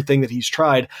try everything that he's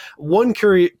tried. One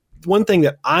thing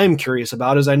that I'm curious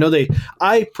about is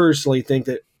I personally think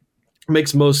that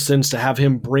makes most sense to have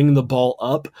him bring the ball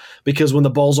up, because when the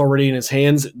ball's already in his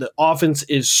hands, the offense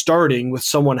is starting with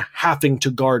someone having to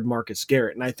guard Marcus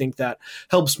Garrett. And I think that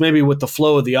helps maybe with the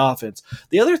flow of the offense.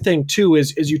 The other thing too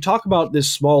is you talk about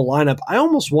this small lineup. I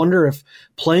almost wonder if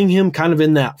playing him kind of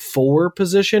in that 4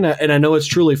 position, and I know it's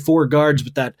truly 4 guards,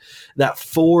 but that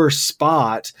 4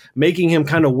 spot, making him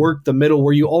kind of work the middle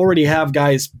where you already have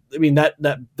guys. I mean,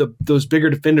 those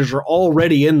bigger defenders are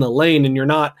already in the lane, and you're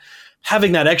not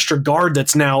having that extra guard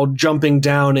that's now jumping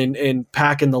down and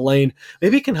packing the lane.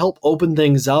 Maybe it can help open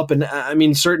things up. And I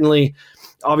mean, certainly,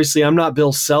 obviously I'm not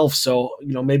Bill Self, so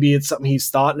maybe it's something he's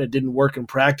thought and it didn't work in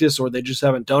practice, or they just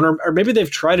haven't done, or maybe they've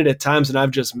tried it at times and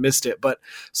I've just missed it. But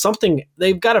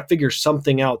they've got to figure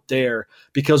something out there,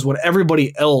 because when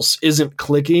everybody else isn't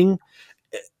clicking,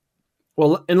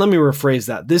 well, and let me rephrase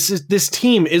that. This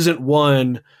team isn't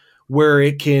one where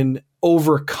it can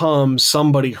overcome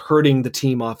somebody hurting the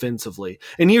team offensively.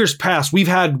 In years past, we've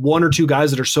had 1 or 2 guys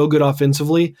that are so good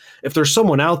offensively. If there's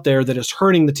someone out there that is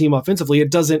hurting the team offensively, it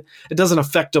doesn't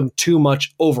affect them too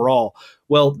much overall.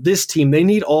 Well, this team, they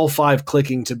need all 5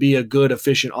 clicking to be a good,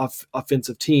 efficient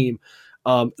offensive team.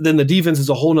 Then the defense is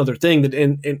a whole nother thing.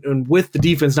 And with the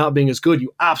defense not being as good,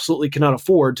 you absolutely cannot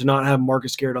afford to not have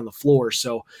Marcus Garrett on the floor.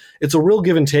 So it's a real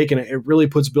give and take, and it really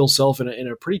puts Bill Self in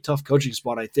a pretty tough coaching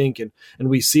spot, I think. And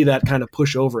we see that kind of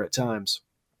push over at times.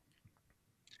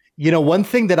 One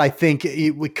thing that I think,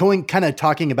 kind of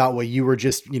talking about what you were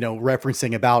just,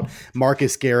 referencing about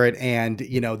Marcus Garrett and,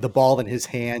 the ball in his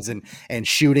hands and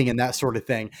shooting and that sort of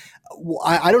thing.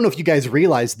 I don't know if you guys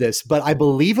realize this, but I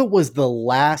believe it was the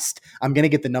last, I'm going to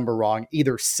get the number wrong,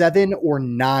 either 7 or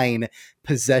 9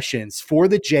 possessions for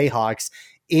the Jayhawks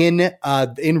in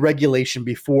regulation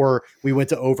before we went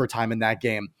to overtime in that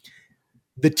game.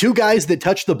 The 2 guys that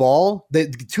touched the ball, the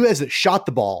 2 guys that shot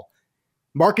the ball,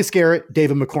 Marcus Garrett,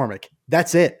 David McCormick.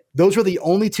 That's it. Those were the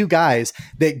only 2 guys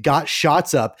that got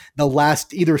shots up the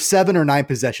last either 7 or 9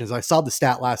 possessions. I saw the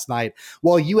stat last night.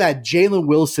 While you had Jalen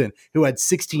Wilson, who had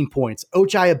 16 points.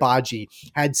 Ochai Agbaji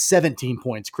had 17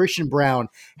 points. Christian Braun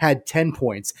had 10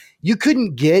 points. You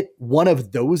couldn't get one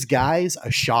of those guys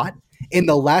a shot in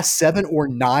the last 7 or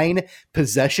 9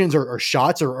 possessions or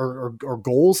shots or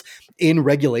goals in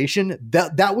regulation.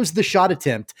 That was the shot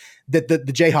attempt that the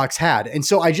Jayhawks had. And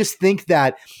so I just think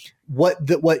that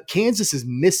what Kansas is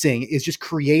missing is just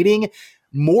creating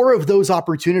more of those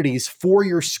opportunities for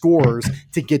your scorers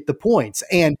to get the points.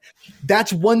 And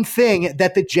that's one thing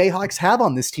that the Jayhawks have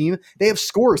on this team. They have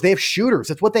scorers. They have shooters.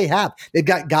 That's what they have. They've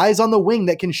got guys on the wing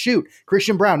that can shoot.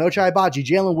 Christian Braun, Ochai Agbaji,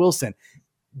 Jalen Wilson.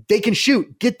 They can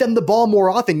shoot. Get them the ball more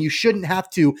often. You shouldn't have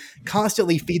to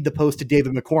constantly feed the post to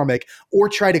David McCormick or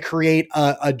try to create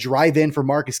a drive in for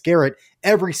Marcus Garrett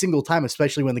every single time,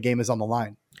 especially when the game is on the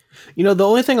line. The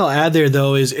only thing I'll add there,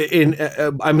 though, is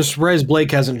I'm surprised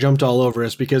Blake hasn't jumped all over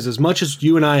us, because as much as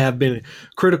you and I have been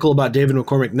critical about David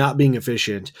McCormick not being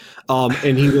efficient,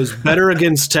 and he was better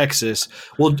against Texas,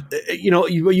 well,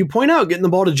 you point out getting the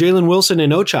ball to Jalen Wilson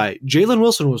and Ochai. Jalen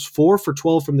Wilson was 4 for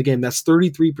 12 from the game. That's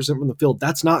 33% from the field.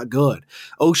 That's not good.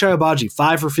 Ochai Agbaji,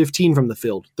 5 for 15 from the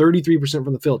field, 33%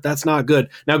 from the field. That's not good.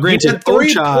 Now, granted, he had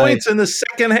 3 points in the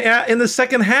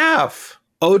second half.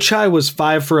 Ochai was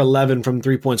 5 for 11 from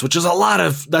 3 points, which is a lot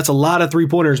of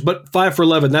 3-pointers, but 5 for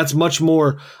 11, that's much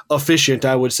more efficient,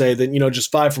 I would say, than,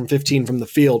 just 5 from 15 from the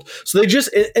field. So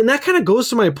and that kind of goes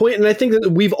to my point, and I think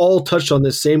that we've all touched on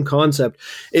this same concept,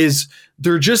 is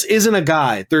there just isn't a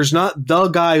guy. There's not the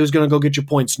guy who's going to go get you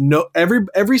points. No,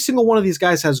 every single one of these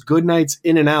guys has good nights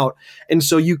in and out, and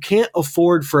so you can't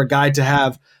afford for a guy to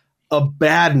have a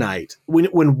bad night. When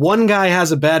one guy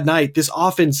has a bad night, this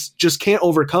offense just can't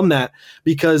overcome that,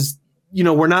 because we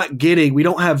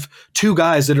don't have 2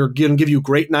 guys that are going to give you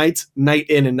great nights, night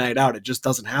in and night out. It just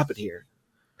doesn't happen here.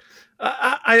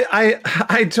 I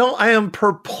am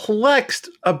perplexed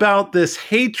about this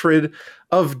hatred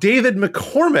of David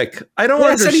McCormick. I don't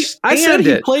understand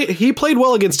it. He played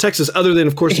well against Texas, other than,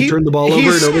 of course, he turned the ball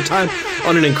over in overtime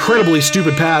on an incredibly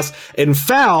stupid pass and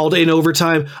fouled in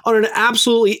overtime on an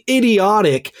absolutely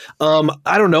idiotic,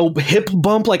 hip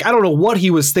bump. Like, I don't know what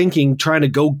he was thinking trying to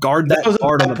go guard that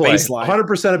hard on the baseline.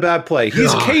 100% a bad play.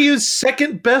 He's KU's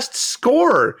second best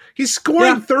scorer. He's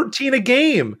scoring 13 a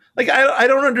game. Like, I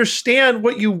don't understand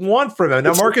what you want from him.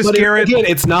 Now, Marcus Garrett. Again,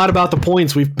 it's not about the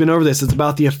points. We've been over this. It's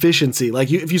about the efficiency. Like,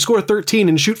 if you score 13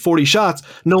 and shoot 40 shots,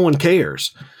 no one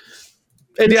cares.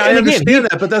 And I understand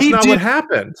that, but that's not what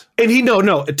happened.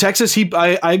 And Texas,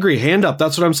 I agree. Hand up.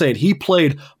 That's what I'm saying. He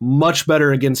played much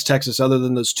better against Texas, other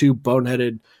than those 2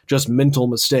 boneheaded, just mental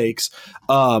mistakes.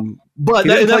 But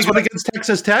that's against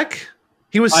Texas Tech.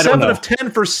 He was 7 of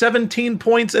 10 for 17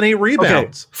 points and 8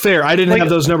 rebounds. Okay, fair. I didn't have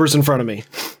those numbers in front of me.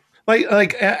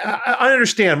 I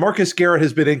understand Marcus Garrett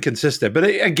has been inconsistent, but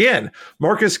again,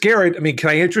 Marcus Garrett, I mean, can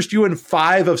I interest you in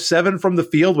 5 of 7 from the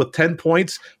field with 10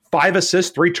 points, 5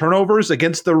 assists, 3 turnovers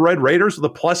against the Red Raiders with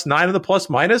a +9 and the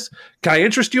 +/-? Can I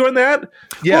interest you in that?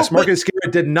 Yes, Marcus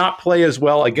Garrett did not play as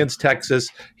well against Texas.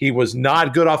 He was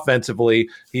not good offensively.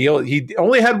 He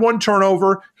only had 1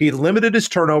 turnover. He limited his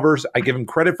turnovers. I give him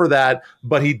credit for that,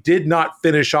 but he did not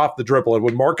finish off the dribble. And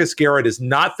when Marcus Garrett is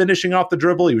not finishing off the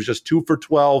dribble, he was just 2 for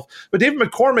 12. But David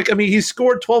McCormick, I mean, he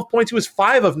scored 12 points. He was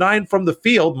 5 of 9 from the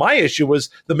field. My issue was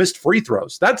the missed free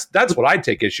throws. That's what I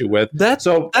take issue with. I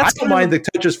don't mind the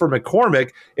touches for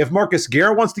McCormick. If Marcus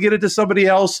Garrett wants to get it to somebody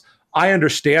else, I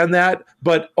understand that.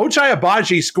 But Ochai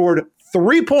Agbaji scored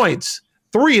 3 points,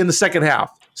 3 in the second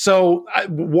half. So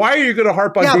why are you going to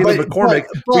harp on David McCormick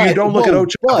when you don't look at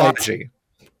Ochai Agbaji?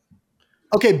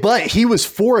 Okay, but he was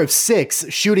 4 of 6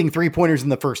 shooting 3-pointers in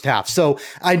the first half. So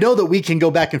I know that we can go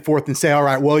back and forth and say, all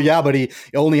right, well, yeah, but he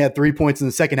only had 3 points in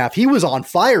the second half. He was on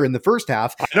fire in the first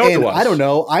half. I don't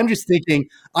know. I'm just thinking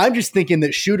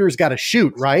that shooters got to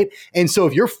shoot, right? And so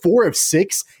if you're 4 of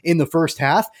 6 in the first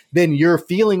half, then you're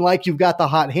feeling like you've got the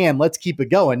hot hand. Let's keep it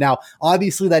going. Now,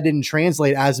 obviously that didn't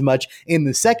translate as much in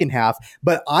the second half,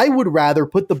 but I would rather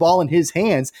put the ball in his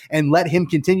hands and let him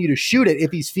continue to shoot it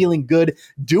if he's feeling good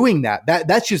doing that.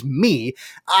 That's just me.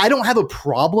 I don't have a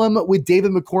problem with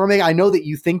David McCormick. I know that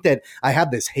you think that I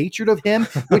have this hatred of him,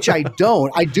 which I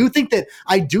don't. I do think that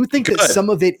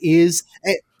some of it is.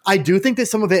 I do think that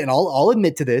some of it, and I'll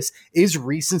admit to this, is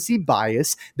recency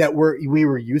bias that we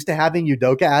were used to having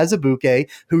Udoka Azubuike,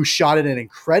 who shot at an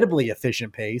incredibly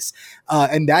efficient pace,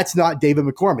 and that's not David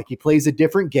McCormick. He plays a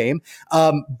different game,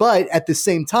 but at the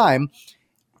same time,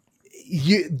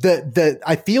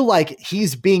 I feel like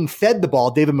he's being fed the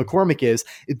ball. David McCormick is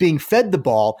being fed the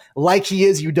ball like he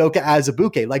is Udoka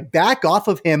Azubuike. Like, back off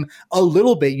of him a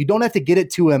little bit. You don't have to get it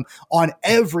to him on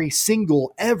every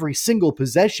single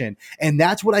possession. And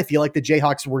that's what I feel like the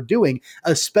Jayhawks were doing,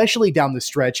 especially down the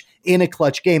stretch in a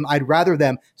clutch game. I'd rather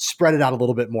them spread it out a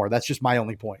little bit more. That's just my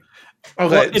only point.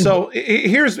 Okay, so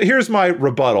here's my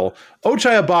rebuttal.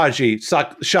 Ochai Agbaji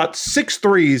shot 6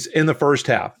 threes in the first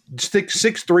half, 6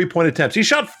 3-point attempts. He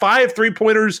shot 5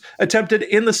 3-pointers attempted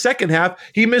in the second half.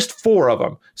 He missed 4 of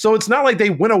them. So it's not like they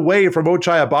went away from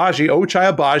Ochai Agbaji.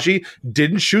 Ochai Agbaji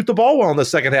didn't shoot the ball well in the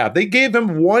second half. They gave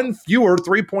him 1 fewer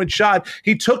 3-point shot.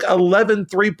 He took 11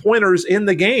 3-pointers in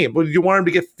the game. Would you want him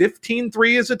to get 15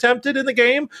 threes attempted in the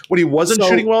game when he wasn't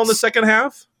shooting well in the second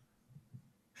half?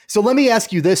 So let me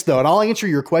ask you this, though, and I'll answer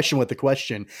your question with the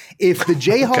question. If the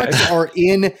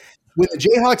Jayhawks when the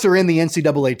Jayhawks are in the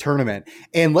NCAA tournament,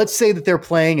 and let's say that they're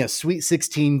playing a Sweet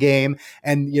 16 game,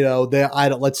 and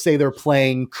let's say they're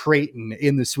playing Creighton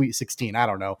in the Sweet 16. I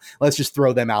don't know. Let's just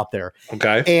throw them out there.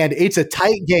 Okay. And it's a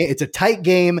tight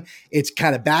game. It's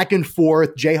kind of back and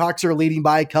forth. Jayhawks are leading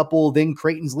by a couple, then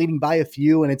Creighton's leading by a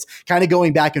few, and it's kind of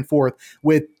going back and forth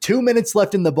with 2 minutes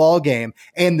left in the ball game.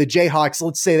 And the Jayhawks,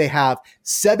 let's say they have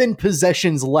 7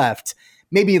 possessions left.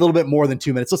 Maybe a little bit more than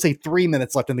 2 minutes. Let's say 3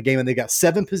 minutes left in the game, and they've got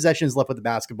 7 possessions left with the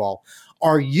basketball.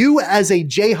 Are you, as a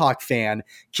Jayhawk fan,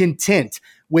 content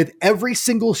with every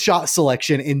single shot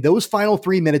selection in those final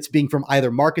 3 minutes being from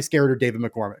either Marcus Garrett or David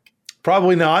McCormick?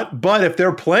 Probably not. But if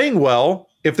they're playing well,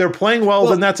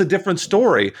 then that's a different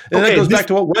story. And that goes back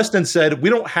to what Weston said. We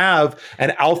don't have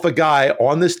an alpha guy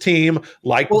on this team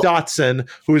like Dotson,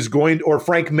 who is or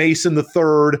Frank Mason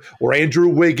III, or Andrew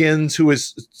Wiggins,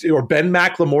 or Ben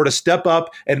McLemore to step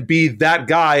up and be that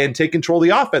guy and take control of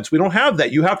the offense. We don't have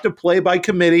that. You have to play by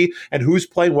committee and who's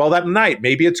playing well that night.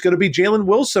 Maybe it's going to be Jalen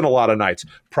Wilson a lot of nights.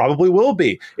 Probably will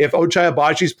be. If Ochai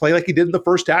Agbaji's playing like he did in the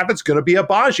first half, it's going to be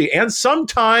Agbaji. And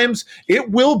sometimes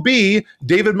it will be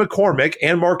David McCormick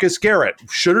and Marcus Garrett.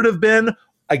 Should it have been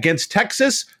against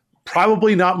Texas?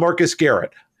 Probably not Marcus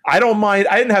Garrett. I don't mind.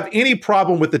 I didn't have any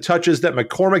problem with the touches that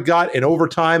McCormick got in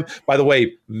overtime. By the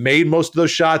way, made most of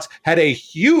those shots, had a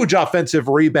huge offensive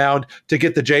rebound to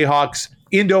get the Jayhawks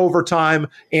into overtime,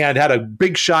 and had a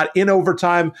big shot in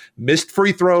overtime, missed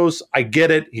free throws. I get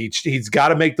it. He's got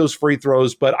to make those free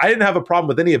throws, but I didn't have a problem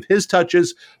with any of his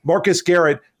touches. Marcus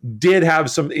Garrett did have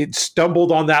it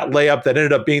stumbled on that layup that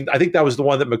ended up being, I think that was the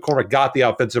one that McCormick got the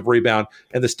offensive rebound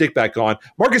and the stick back on.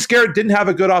 Marcus Garrett didn't have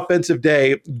a good offensive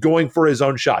day going for his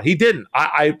own shot. He didn't.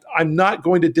 I'm not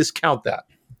going to discount that.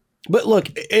 But look,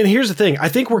 and here's the thing. I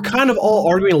think we're kind of all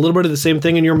arguing a little bit of the same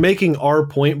thing, and you're making our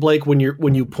point, Blake, when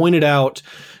you pointed out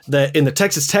that in the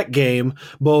Texas Tech game,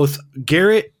 both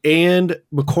Garrett and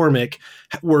McCormick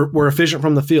were efficient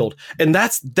from the field. And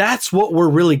that's what we're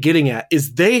really getting at,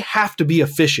 is they have to be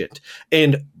efficient.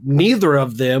 And neither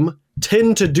of them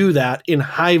tend to do that in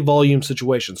high volume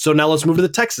situations. So now let's move to the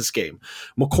Texas game.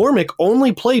 McCormick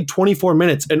only played 24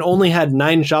 minutes and only had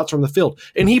 9 shots from the field.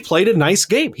 And he played a nice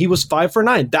game. He was 5 for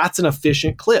 9. That's an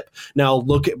efficient clip. Now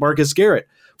look at Marcus Garrett.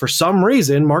 For some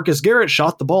reason, Marcus Garrett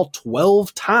shot the ball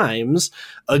 12 times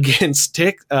against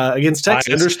Texas. I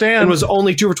understand. And was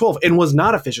only 2 for 12 and was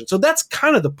not efficient. So that's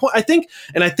kind of the point, I think.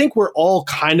 And I think we're all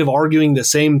kind of arguing the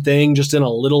same thing, just in a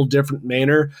little different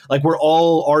manner. Like, we're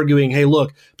all arguing, hey,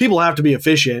 look, people have to be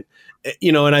efficient,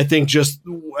 and I think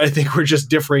we're just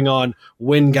differing on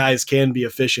when guys can be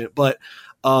efficient. But,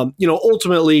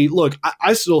 ultimately, look,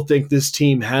 I still think this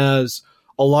team has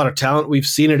a lot of talent. We've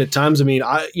seen it at times. I mean,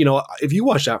 if you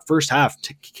watch that first half,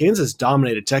 Kansas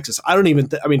dominated Texas. I don't even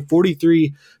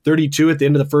 43-32 at the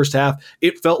end of the first half.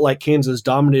 It felt like Kansas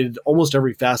dominated almost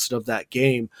every facet of that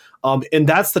game. And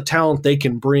that's the talent they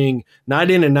can bring night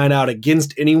in and night out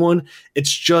against anyone.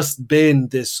 It's just been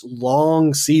this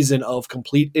long season of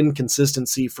complete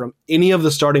inconsistency from any of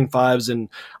the starting fives. And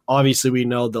obviously we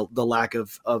know the lack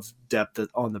of depth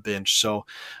on the bench. So,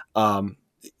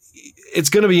 it's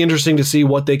going to be interesting to see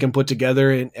what they can put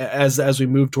together as we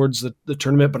move towards the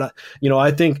tournament. But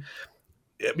I think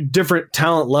different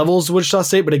talent levels, Wichita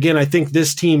State. But again, I think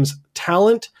this team's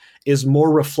talent is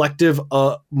more reflective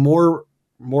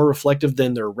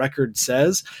than their record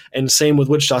says. And same with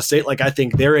Wichita State. Like, I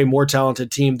think they're a more talented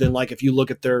team than, like, if you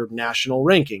look at their national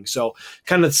ranking. So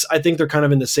I think they're kind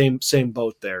of in the same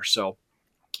boat there. So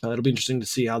it'll be interesting to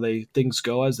see how things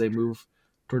go as they move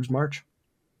towards March.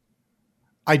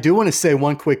 I do want to say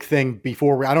one quick thing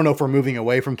before I don't know if we're moving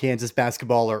away from Kansas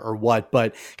basketball or what,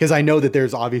 but because I know that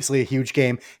there's obviously a huge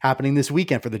game happening this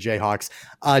weekend for the Jayhawks.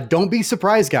 Don't be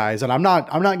surprised, guys. And I'm not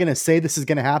going to say this is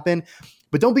going to happen,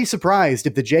 but don't be surprised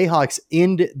if the Jayhawks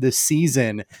end the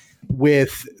season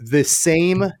with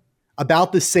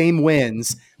about the same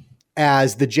wins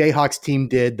as the Jayhawks team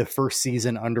did the first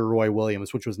season under Roy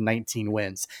Williams, which was 19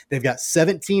 wins. They've got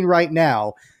 17 right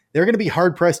now. They're going to be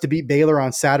hard-pressed to beat Baylor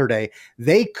on Saturday.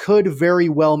 They could very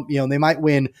well, they might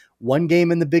win one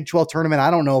game in the Big 12 tournament. I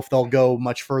don't know if they'll go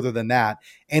much further than that.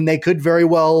 And they could very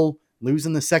well lose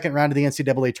in the second round of the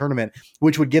NCAA tournament,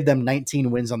 which would give them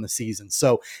 19 wins on the season.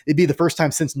 So it'd be the first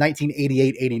time since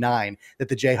 1988-89 that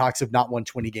the Jayhawks have not won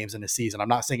 20 games in a season. I'm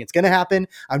not saying it's going to happen.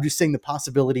 I'm just saying the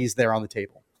possibilities there on the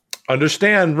table.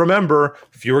 Understand, remember,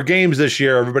 fewer games this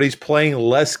year. Everybody's playing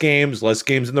less games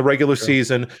in the regular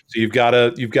season. So you've got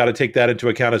to take that into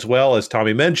account as well. As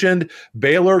Tommy mentioned,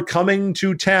 Baylor coming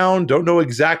to town. Don't know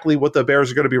exactly what the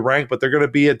Bears are going to be ranked, but they're going to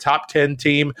be a top 10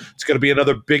 team. It's going to be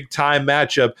another big time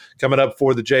matchup coming up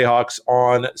for the Jayhawks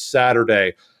on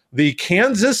Saturday. The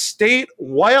Kansas State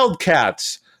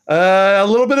Wildcats. A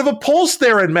little bit of a pulse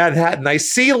there in Manhattan. I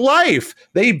see life.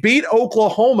 They beat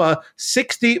Oklahoma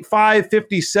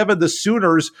 65-57. The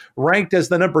Sooners ranked as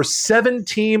the number 7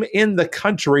 team in the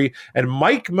country. And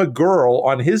Mike McGurl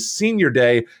on his senior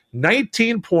day,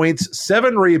 19 points,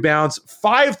 7 rebounds,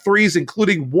 5 threes,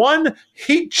 including 1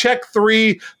 heat check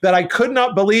 3 that I could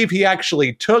not believe he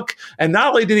actually took. And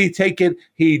not only did he take it,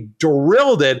 he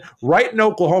drilled it right in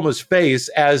Oklahoma's face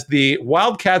as the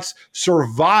Wildcats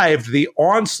survived the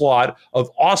onslaught of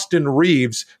Austin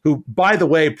Reeves, who, by the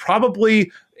way,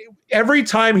 probably every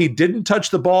time he didn't touch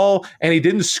the ball and he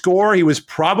didn't score, he was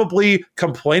probably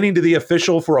complaining to the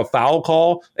official for a foul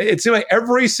call. It seemed like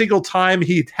every single time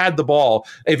he had the ball,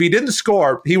 if he didn't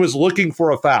score, he was looking for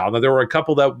a foul. Now, there were a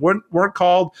couple that weren't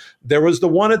called. There was the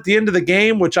one at the end of the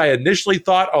game, which I initially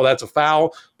thought, oh, that's a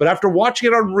foul. But after watching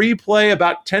it on replay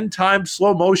about 10 times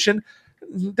slow motion,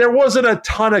 there wasn't a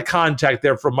ton of contact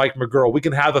there from Mike McGurl. We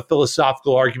can have a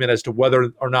philosophical argument as to whether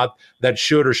or not that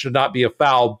should or should not be a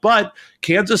foul. But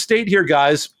Kansas State here,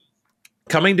 guys,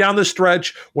 coming down the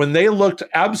stretch when they looked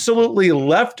absolutely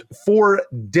left for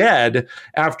dead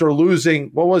after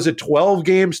losing, 12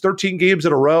 games, 13 games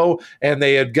in a row, and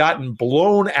they had gotten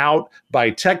blown out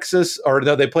by Texas, or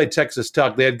no, they played Texas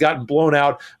Tech. They had gotten blown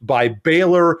out by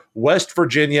Baylor, West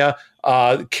Virginia.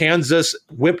 Kansas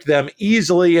whipped them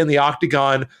easily in the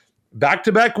octagon.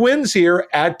 Back-to-back wins here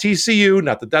at TCU.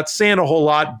 Not that that's saying a whole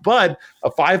lot, but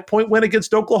a 5-point win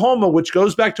against Oklahoma, which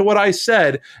goes back to what I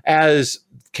said as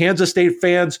Kansas State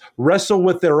fans wrestle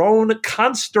with their own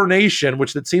consternation,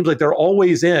 which it seems like they're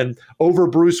always in, over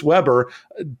Bruce Weber.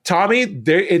 Tommy,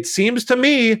 it seems to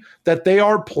me that they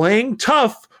are playing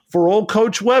tough for old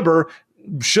Coach Weber.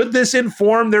 Should this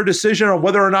inform their decision on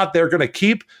whether or not they're going to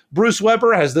keep Bruce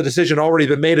Weber? Has the decision already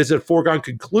been made? Is it a foregone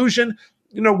conclusion?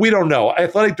 We don't know.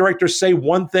 Athletic directors say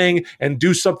one thing and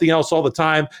do something else all the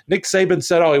time. Nick Saban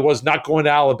said, he was not going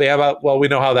to Alabama. Well, we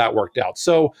know how that worked out.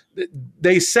 So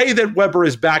they say that Weber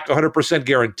is back 100%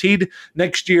 guaranteed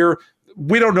next year.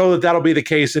 We don't know that that'll be the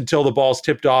case until the ball's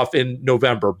tipped off in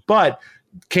November. But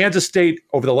Kansas State,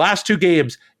 over the last 2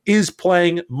 games, is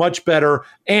playing much better.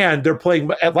 And they're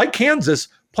playing, like Kansas,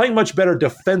 playing much better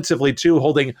defensively, too,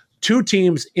 holding 2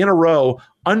 teams in a row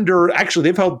actually,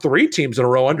 they've held 3 teams in a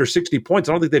row under 60 points.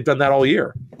 I don't think they've done that all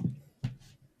year.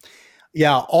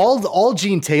 Yeah, all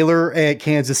Gene Taylor at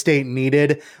Kansas State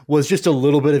needed was just a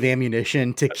little bit of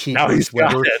ammunition to keep Bruce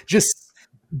Weber.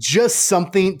 Just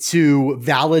something to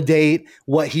validate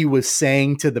what he was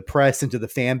saying to the press and to the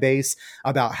fan base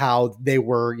about how they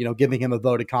were, giving him a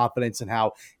vote of confidence and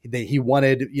how he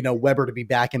wanted, Weber to be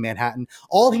back in Manhattan.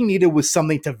 All he needed was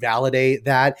something to validate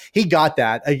that. He got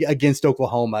that against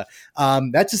Oklahoma.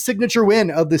 That's a signature win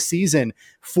of the season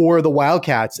for the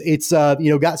Wildcats. It's,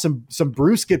 got some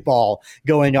Brusketball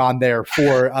going on there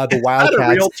for the Wildcats. Is that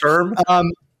a real term?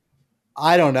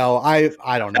 I don't know. I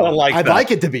don't know. I'd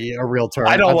like it to be a real term.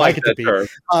 I don't like it to be.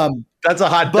 That's a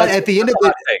hot. But at the end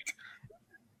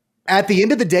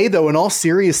of the day, though, in all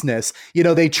seriousness,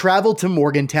 they traveled to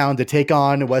Morgantown to take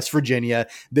on West Virginia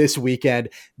this weekend.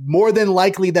 More than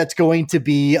likely, that's going to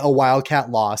be a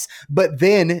Wildcat loss. But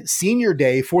then Senior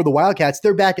Day for the Wildcats,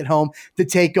 they're back at home to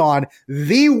take on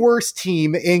the worst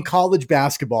team in college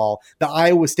basketball, the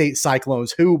Iowa State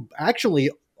Cyclones, who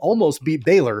actually almost beat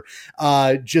Baylor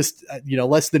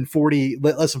less than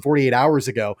 48 hours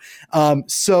ago.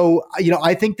 So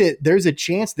I think that there's a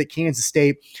chance that Kansas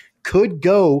State could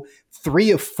go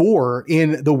 3 of 4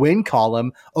 in the win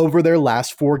column over their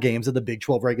last 4 games of the Big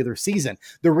 12 regular season.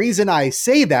 The reason I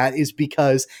say that is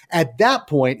because at that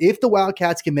point, if the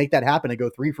Wildcats can make that happen and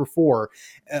go 3 for 4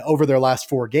 over their last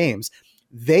 4 games,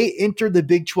 they enter the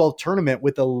Big 12 tournament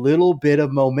with a little bit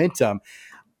of momentum.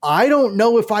 I don't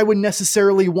know if I would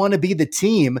necessarily want to be the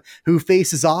team who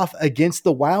faces off against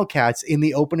the Wildcats in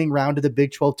the opening round of the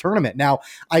Big 12 tournament. Now,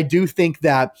 I do think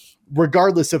that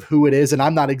regardless of who it is, and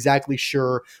I'm not exactly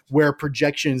sure where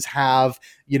projections have,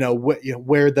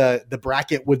 where the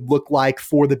bracket would look like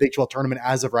for the Big 12 tournament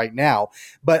as of right now,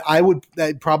 but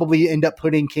I'd probably end up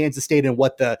putting Kansas State in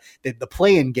what the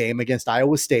play-in game against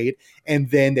Iowa State,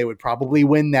 and then they would probably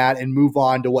win that and move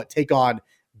on to take on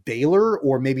Baylor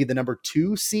or maybe the number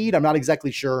 2 seed. I'm not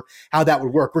exactly sure how that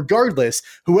would work. Regardless,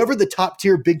 whoever the top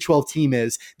tier Big 12 team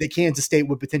is that Kansas State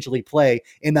would potentially play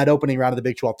in that opening round of the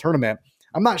Big 12 tournament,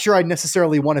 I'm not sure I'd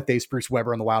necessarily want to face Bruce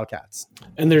Weber and the Wildcats.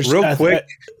 And there's real quick,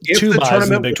 if 2 the buys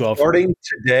tournament in the Big 12 starting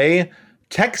today,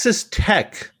 Texas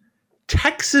Tech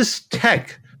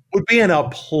would be in a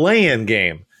play-in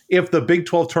game if the Big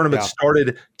 12 tournament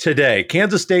started today.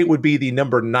 Kansas State would be the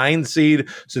number 9 seed,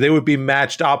 so they would be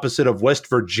matched opposite of West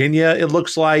Virginia, it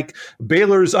looks like.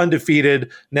 Baylor's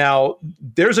undefeated. Now,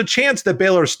 there's a chance that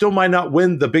Baylor still might not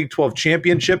win the Big 12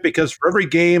 championship because for every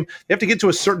game, they have to get to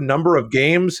a certain number of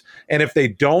games, and if they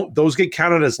don't, those get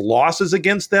counted as losses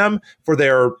against them for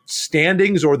their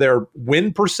standings or their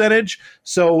win percentage.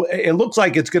 So it looks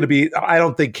like it's going to be, I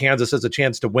don't think Kansas has a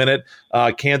chance to win it.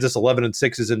 Kansas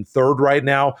 11-6 is in 3rd right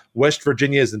now. West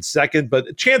Virginia is in 2nd, but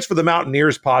a chance for the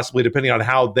Mountaineers possibly, depending on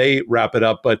how they wrap it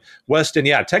up. But Weston,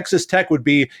 Texas Tech would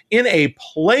be in a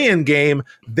play-in game.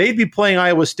 They'd be playing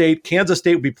Iowa State. Kansas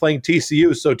State would be playing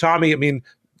TCU. So, Tommy,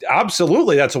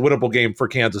 absolutely that's a winnable game for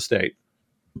Kansas State.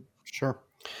 Sure.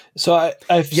 So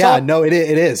it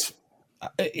is.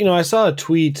 I saw a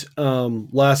tweet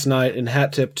last night, and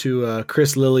hat tip to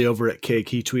Chris Lilly over at Cake.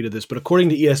 He tweeted this, but according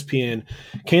to ESPN,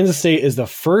 Kansas State is the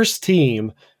first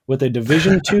team with a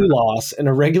Division II loss and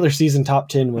a regular season top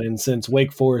 10 win since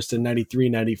Wake Forest in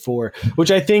 93-94,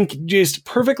 which I think just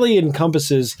perfectly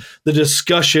encompasses the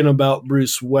discussion about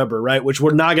Bruce Weber, right? Which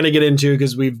we're not going to get into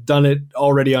because we've done it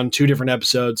already on 2 different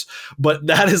episodes. But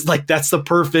that's the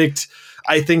perfect,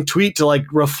 I think, tweet to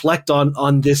reflect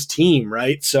on this team,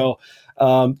 right? So,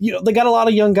 they got a lot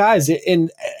of young guys, and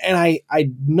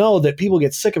I know that people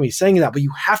get sick of me saying that, but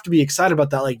you have to be excited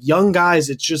about that. Young guys,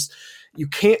 it's just, you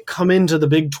can't come into the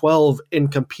Big 12 and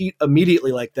compete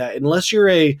immediately like that unless you're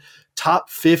a top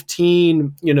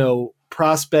 15,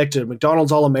 prospect, a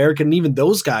McDonald's All-American, and even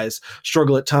those guys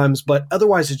struggle at times. But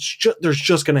otherwise, there's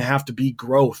just going to have to be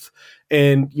growth.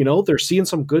 And, they're seeing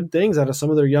some good things out of some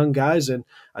of their young guys. And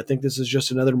I think this is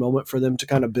just another moment for them to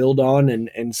kind of build on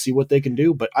and see what they can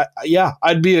do. But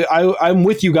I'm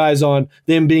with you guys on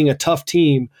them being a tough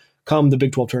team come the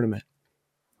Big 12 tournament.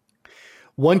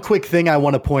 One quick thing I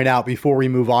want to point out before we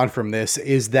move on from this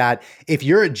is that if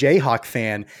you're a Jayhawk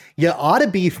fan, you ought to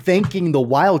be thanking the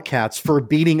Wildcats for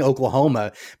beating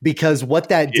Oklahoma, because what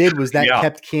that did was that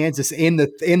kept Kansas in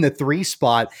the 3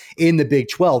 spot in the Big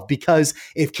 12. Because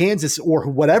if Kansas or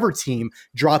whatever team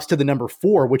drops to the number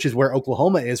 4, which is where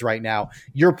Oklahoma is right now,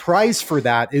 your prize for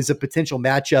that is a potential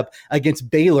matchup against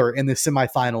Baylor in the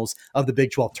semifinals of the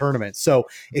Big 12 tournament. So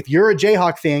if you're a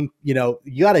Jayhawk fan, you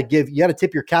got to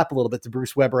tip your cap a little bit to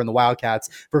Bruce Weber and the Wildcats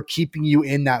for keeping you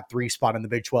in that 3 spot in the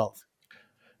Big 12.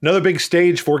 Another big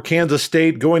stage for Kansas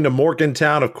State going to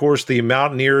Morgantown. Of course, the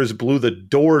Mountaineers blew the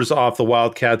doors off the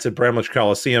Wildcats at Bramlage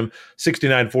Coliseum,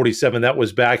 69-47. That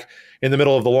was back in the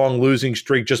middle of the long losing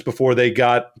streak just before they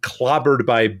got clobbered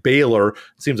by Baylor. It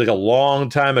seems like a long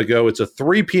time ago. It's a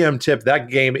 3 p.m. tip. That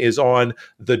game is on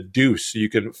the Deuce. So you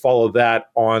can follow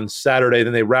that on Saturday.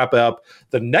 Then they wrap up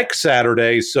the next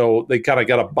Saturday. So they kind of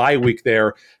got a bye week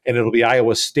there. And it'll be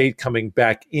Iowa State coming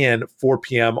back in 4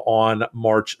 p.m. on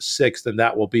March 6th. And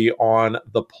that will be on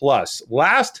the Plus.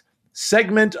 Last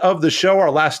segment of the show,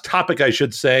 our last topic, I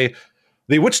should say.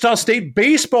 The Wichita State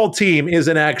baseball team is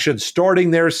in action,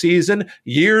 starting their season,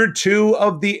 year 2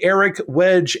 of the Eric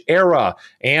Wedge era.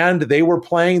 And they were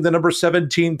playing the number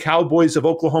 17 Cowboys of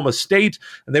Oklahoma State.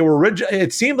 And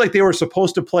it seemed like they were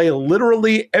supposed to play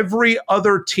literally every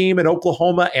other team in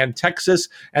Oklahoma and Texas.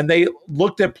 And they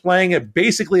looked at playing it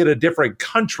basically in a different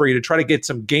country to try to get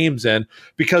some games in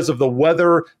because of the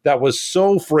weather that was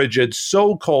so frigid,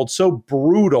 so cold, so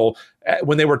brutal.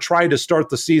 When they were trying to start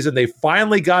the season, they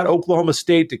finally got Oklahoma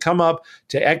State to come up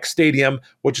to X Stadium.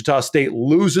 Wichita State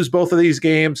loses both of these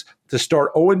games to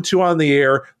start 0-2 on the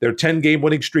air. Their 10-game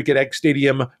winning streak at X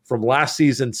Stadium from last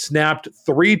season snapped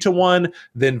 3-1,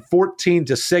 then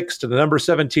 14-6 to the number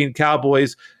 17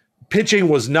 Cowboys. Pitching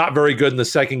was not very good in the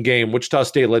second game. Wichita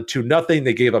State led 2-0.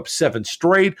 They gave up 7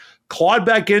 straight, clawed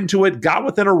back into it, got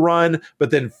within a run, but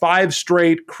then 5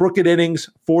 straight crooked innings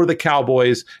for the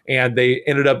Cowboys, and they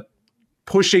ended up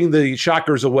pushing the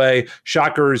Shockers away.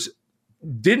 Shockers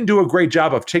didn't do a great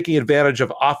job of taking advantage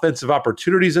of offensive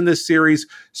opportunities in this series.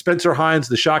 Spencer Hines,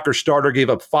 the Shocker starter, gave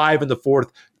up 5 in the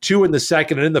fourth, 2 in the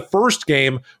second. And in the first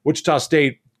game, Wichita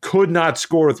State could not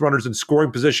score with runners in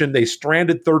scoring position. They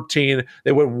stranded 13.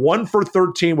 They went 1 for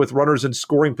 13 with runners in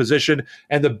scoring position.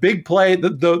 And the big play,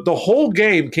 the whole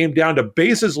game came down to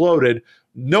bases loaded,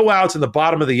 no outs in the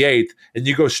bottom of the 8th, and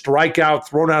you go strikeout,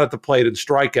 thrown out at the plate, and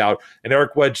strikeout. And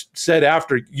Eric Wedge said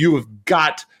after, you have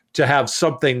got to have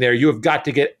something there. You have got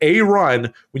to get a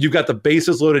run when you've got the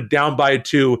bases loaded down by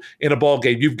 2 in a ball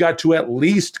game. You've got to at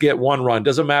least get 1 run.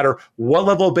 Doesn't matter what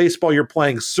level of baseball you're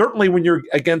playing. Certainly when you're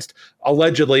against,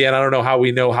 allegedly, and I don't know how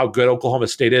we know how good Oklahoma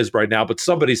State is right now, but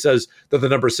somebody says they're the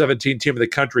number 17 team in the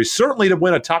country. Certainly to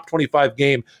win a top 25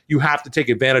 game, you have to take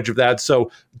advantage of that. So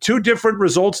 2 different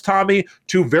results, Tommy,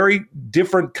 2 very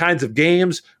different kinds of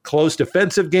games, close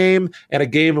defensive game and a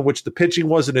game in which the pitching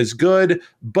wasn't as good,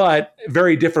 but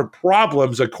very different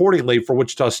problems accordingly for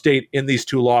Wichita State in these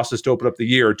 2 losses to open up the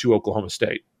year to Oklahoma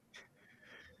State.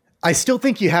 I still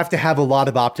think you have to have a lot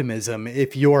of optimism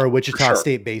if you're a Wichita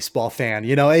State baseball fan.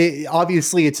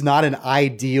 Obviously it's not an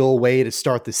ideal way to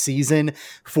start the season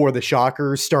for the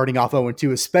Shockers, starting off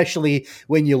 0-2, especially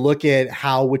when you look at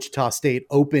how Wichita State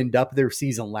opened up their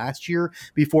season last year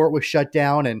before it was shut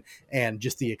down, and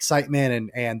just the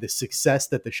excitement and the success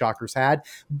that the Shockers had.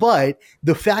 But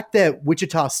the fact that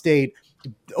Wichita State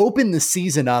open the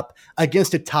season up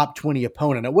against a top 20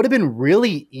 opponent, it would have been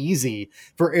really easy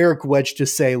for Eric Wedge to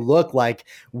say, look,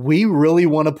 we really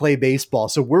want to play baseball,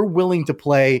 so we're willing to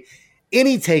play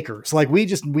any takers. We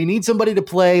need somebody to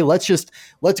play. Let's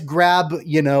grab, a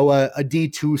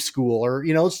D2 school, or,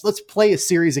 let's play a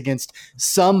series against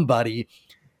somebody.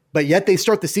 But yet they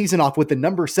start the season off with the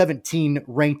number 17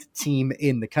 ranked team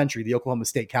in the country, the Oklahoma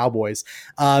State Cowboys.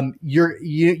 You're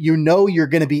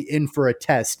going to be in for a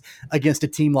test against a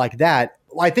team like that.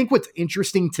 I think what's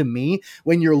interesting to me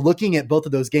when you're looking at both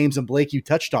of those games, and Blake, you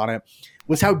touched on it,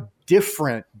 was how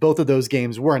different both of those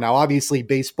games were. Now, obviously,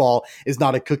 baseball is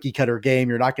not a cookie cutter game.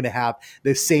 You're not going to have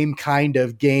the same kind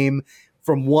of game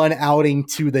from one outing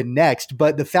to the next.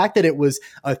 But the fact that it was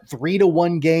a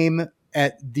 3-1 game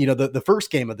at the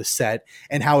first game of the set,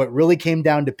 and how it really came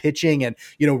down to pitching, and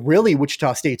really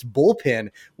Wichita State's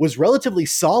bullpen was relatively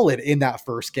solid in that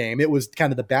first game. It was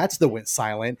kind of the bats that went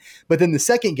silent, but then the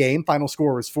second game, final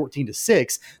score was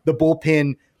 14-6. The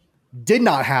bullpen did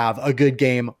not have a good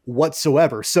game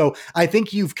whatsoever. So I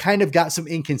think you've kind of got some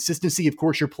inconsistency. Of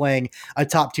course, you're playing a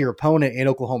top tier opponent in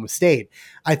Oklahoma State.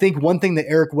 I think one thing that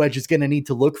Eric Wedge is going to need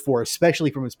to look for, especially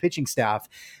from his pitching staff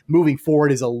moving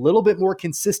forward, is a little bit more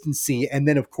consistency. And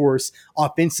then, of course,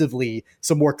 offensively,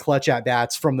 some more clutch at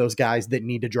bats from those guys that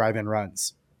need to drive in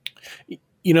runs.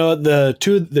 You know, the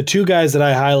two guys that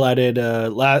I highlighted,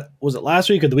 was it last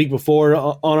week or the week before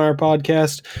on our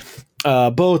podcast?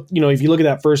 Both, you know, if you look at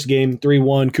that first game,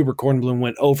 3-1, Cooper Kornblum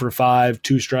went 0 for 5,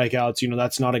 2 strikeouts. You know,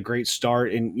 that's not a great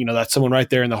start. And, you know, that's someone right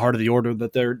there in the heart of the order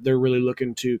that they're really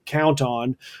looking to count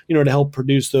on, you know, to help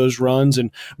produce those runs.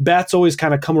 And bats always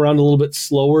kind of come around a little bit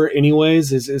slower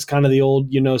anyways, is kind of the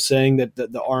old, you know, saying that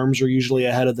the arms are usually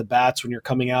ahead of the bats when you're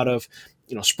coming out of,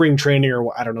 you know, spring training,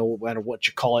 or I don't know what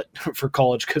you call it for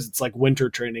college, because it's like winter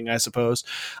training, I suppose.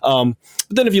 But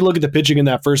then if you look at the pitching in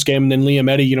that first game, and then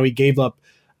Liam Eddy, you know, he gave up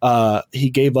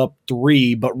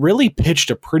 3, but really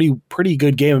pitched a pretty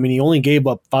good game. I mean, he only gave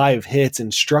up 5 hits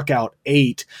and struck out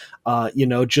 8. You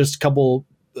know, just a couple.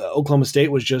 Oklahoma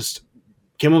State was just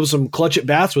came up with some clutch at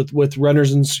bats with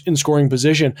runners in scoring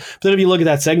position. But then if you look at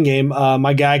that second game,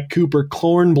 my guy Cooper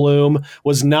Kornblum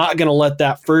was not going to let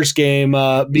that first game.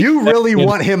 You really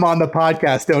want him on the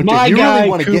podcast, don't you? You really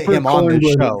want to get him on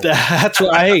the show. That's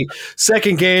right.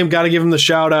 Second game, got to give him the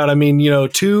shout out. I mean, you know,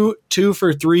 2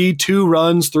 for 3, 2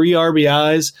 runs, 3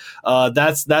 RBIs.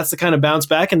 That's the kind of bounce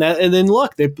back, and then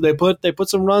look, they put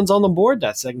some runs on the board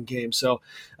that second game. So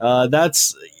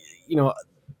that's, you know,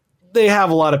 they have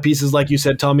a lot of pieces, like you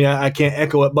said, Tommy. I can't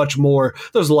echo it much more.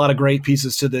 There's a lot of great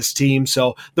pieces to this team,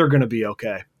 so they're going to be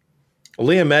okay.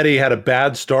 Liam Eddy had a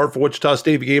bad start for Wichita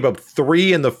State. He gave up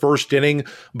 3 in the first inning,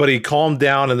 but he calmed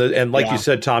down. And like you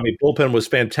said, Tommy, bullpen was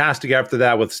fantastic after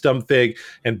that with Stumfig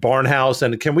and Barnhouse.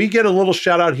 And can we get a little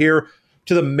shout out here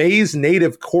to the Mays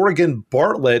native Corrigan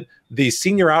Bartlett, the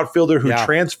senior outfielder who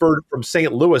transferred from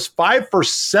St. Louis, 5 for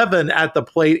 7 at the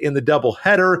plate in the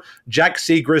doubleheader. Jack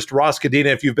Segrist, Ross Cadena,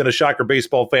 if you've been a Shocker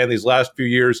baseball fan these last few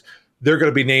years, they're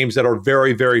going to be names that are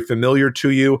very, very familiar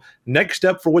to you. Next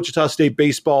up for Wichita State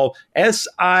baseball,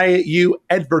 SIU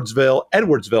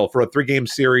Edwardsville for a 3-game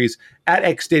series at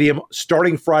Eck Stadium,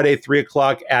 starting Friday, 3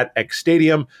 o'clock at Eck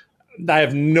Stadium. I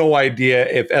have no idea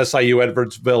if SIU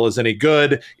Edwardsville is any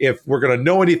good, if we're going to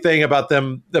know anything about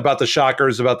them, about the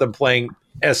Shockers, about them playing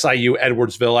SIU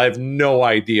Edwardsville. I have no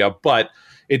idea, but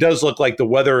it does look like the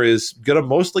weather is going to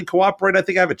mostly cooperate. I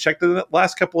think I haven't checked in the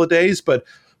last couple of days, but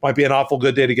might be an awful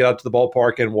good day to get out to the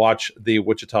ballpark and watch the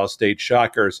Wichita State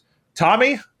Shockers.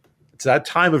 Tommy, it's that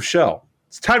time of show.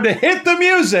 It's time to hit the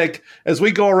music as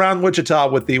we go around Wichita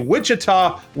with the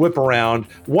Wichita Whip Around.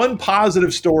 One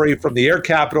positive story from the Air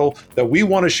Capital that we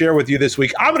want to share with you this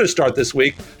week. I'm going to start this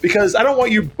week because I don't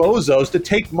want you bozos to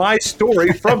take my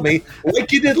story from me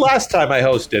like you did last time I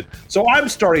hosted. So I'm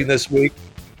starting this week.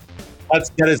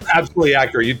 That is absolutely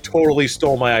accurate. You totally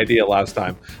stole my idea last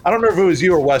time. I don't know if it was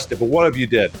you or Weston, but one of you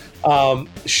did.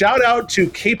 Shout out to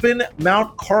Capon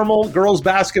Mount Carmel girls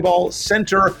basketball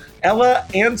center Ella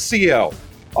Ancio,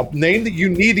 a name that you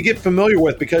need to get familiar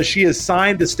with because she is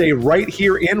signed to stay right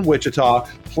here in Wichita,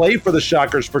 play for the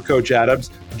Shockers for Coach Adams,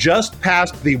 just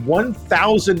passed the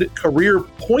 1,000 career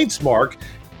points mark.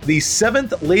 The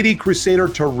 7th Lady Crusader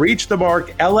to reach the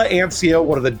mark, Ella Ancio,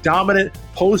 one of the dominant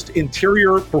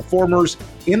post-interior performers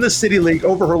in the City League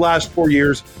over her last 4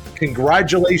 years.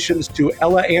 Congratulations to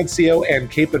Ella Ancio and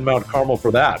Capon Mount Carmel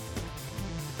for that.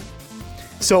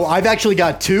 So I've actually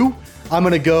got 2. I'm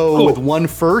going to go with one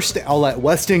first. I'll let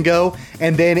Weston go.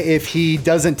 And then if he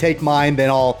doesn't take mine, then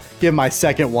I'll give my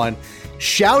second one.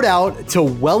 Shout out to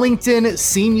Wellington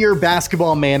senior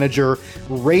basketball manager,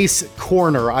 Race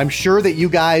Corner. I'm sure that you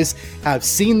guys have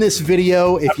seen this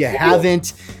video. If you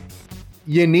haven't,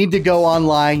 you need to go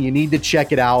online. You need to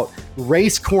check it out.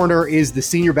 Race Corner is the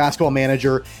senior basketball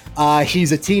manager.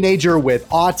 He's a teenager with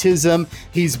autism.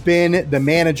 He's been the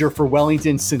manager for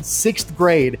Wellington since 6th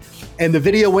grade. And the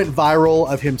video went viral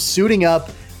of him suiting up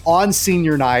on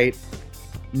senior night,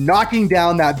 knocking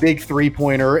down that big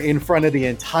 3-pointer in front of the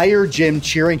entire gym,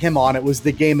 cheering him on. It was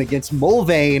the game against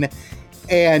Mulvane.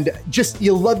 And just,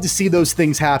 you love to see those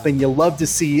things happen. You love to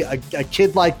see a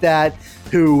kid like that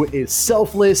who is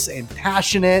selfless and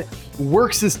passionate,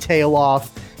 works his tail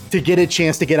off to get a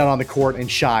chance to get out on the court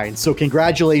and shine. So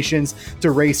congratulations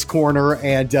to Race Corner.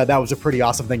 And that was a pretty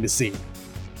awesome thing to see.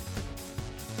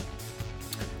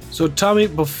 So Tommy,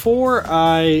 before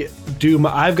I do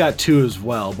I've got 2 as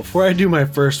well. Before I do my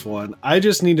first one, I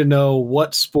just need to know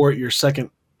what sport your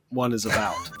second one is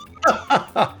about.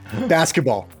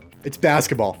 Basketball. It's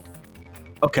basketball.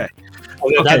 Okay.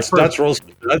 That's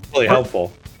really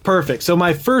helpful. Perfect. So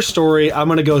my first story, I'm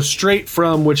going to go straight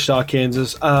from Wichita,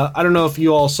 Kansas. I don't know if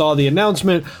you all saw the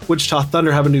announcement. Wichita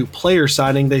Thunder have a new player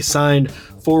signing. They signed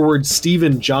forward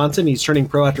Steven Johnson. He's turning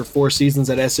pro after 4 seasons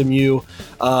at SMU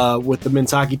with the men's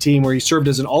hockey team, where he served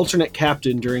as an alternate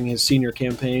captain during his senior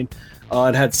campaign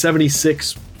and had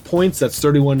 76 points. That's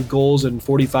 31 goals and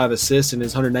 45 assists in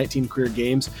his 119 career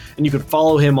games. And you can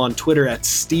follow him on Twitter at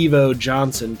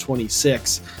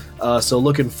StevoJohnson26. So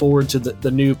looking forward to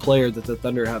the new player that the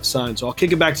Thunder have signed. So I'll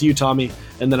kick it back to you, Tommy,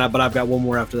 and then but I've got one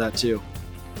more after that too.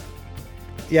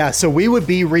 Yeah, so we would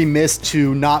be remiss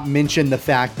to not mention the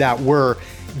fact that we're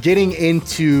getting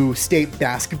into state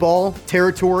basketball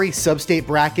territory. Sub-state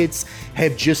brackets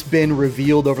have just been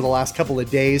revealed over the last couple of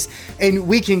days, and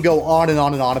we can go on and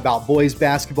on and on about boys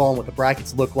basketball and what the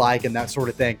brackets look like and that sort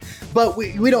of thing, but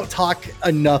we don't talk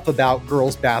enough about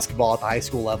girls basketball at the high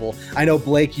school level. I know,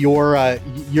 Blake, your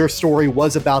story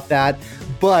was about that,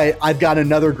 but I've got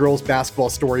another girls basketball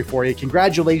story for you.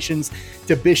 Congratulations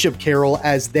to Bishop Carroll,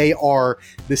 as they are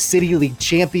the City League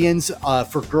champions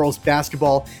for girls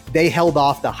basketball. They held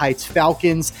off the Heights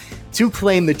Falcons to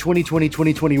claim the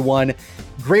 2020-2021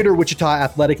 Greater Wichita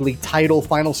Athletic League title.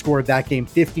 Final score of that game,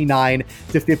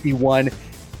 59-51.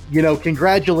 You know,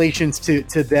 congratulations to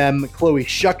them. Chloe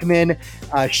Shuckman,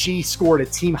 she scored a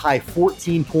team high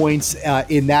 14 points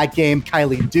in that game.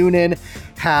 Kylie Doonan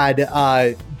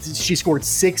she scored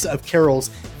 6 of Carroll's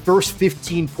first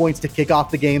 15 points to kick off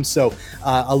the game. So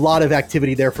a lot of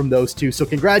activity there from those two. So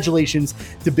congratulations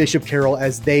to Bishop Carroll,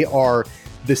 as they are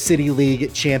the City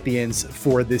League champions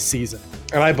for this season.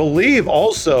 And I believe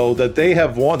also that they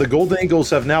have won, the Golden Eagles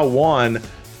have now won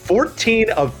 14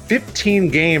 of 15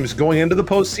 games going into the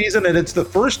postseason. And it's the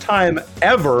first time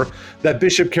ever that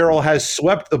Bishop Carroll has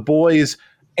swept the boys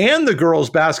and the girls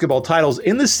basketball titles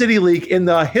in the City League in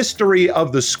the history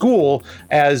of the school,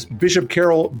 as Bishop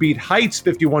Carroll beat Heights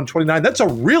 51-29. That's a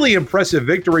really impressive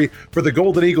victory for the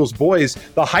Golden Eagles boys.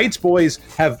 The Heights boys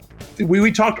have,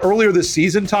 we talked earlier this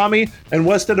season, Tommy and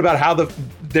Weston, about how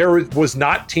there was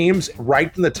not teams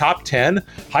ranked in the top 10.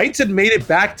 Heights had made it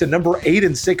back to number 8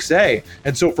 in 6A.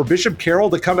 And so for Bishop Carroll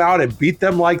to come out and beat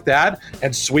them like that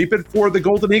and sweep it for the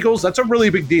Golden Eagles, that's a really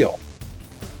big deal.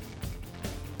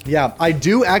 Yeah, I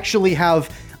do actually have,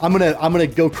 I'm gonna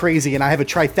go crazy, and I have a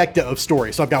trifecta of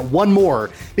stories. So I've got one more,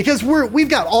 because we've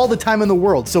got all the time in the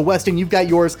world. So Weston, you've got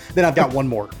yours, then I've got one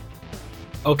more.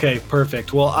 Okay,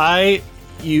 perfect. Well,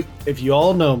 if you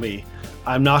all know me,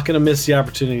 I'm not going to miss the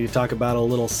opportunity to talk about a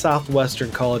little Southwestern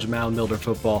College Mound Builder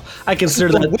football. I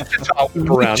consider that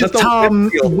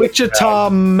Wichita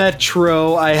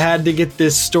Metro. I had to get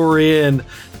this story in.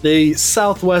 The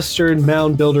Southwestern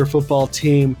Mound Builder football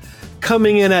team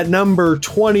coming in at number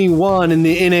 21 in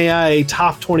the NAIA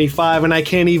top 25, and I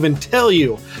can't even tell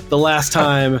you the last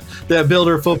time that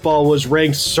Builder football was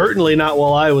ranked, certainly not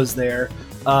while I was there.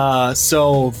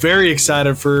 So very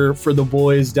excited for the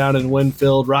boys down in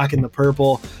Winfield, rocking the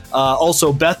purple.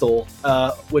 Also Bethel,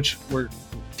 which were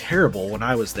terrible when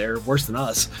I was there, worse than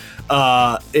us,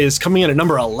 is coming in at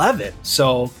number 11.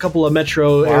 So a couple of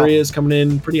metro areas coming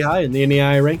in pretty high in the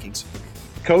NAIA rankings.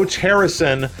 Coach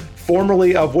Harrison,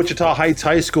 formerly of Wichita Heights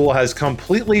High School, has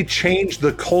completely changed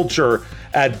the culture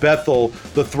at Bethel.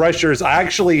 The Threshers, I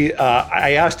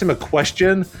asked him a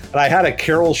question, and I had a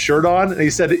Carroll shirt on, and he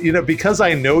said, because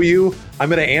I know you, I'm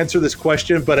going to answer this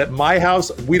question, but at my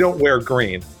house, we don't wear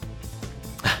green.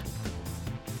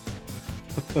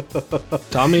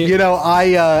 Tommy?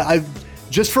 I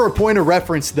just for a point of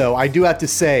reference, though, I do have to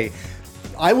say,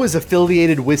 I was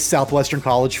affiliated with Southwestern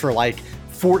College for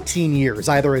 14 years,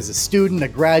 either as a student, a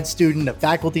grad student, a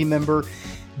faculty member.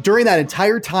 During that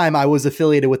entire time I was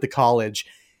affiliated with the college,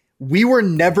 we were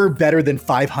never better than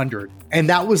 500. And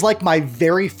that was my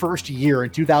very first year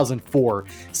in 2004.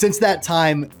 Since that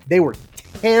time, they were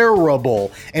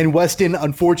terrible. And Weston,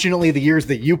 unfortunately, the years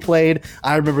that you played,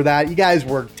 I remember that. You guys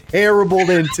were terrible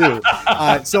then too.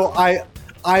 So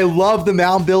I love the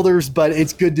Mound Builders, but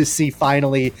it's good to see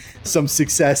finally some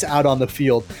success out on the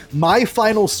field. My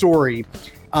final story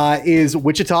is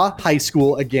Wichita High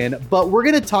School again, but we're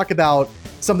going to talk about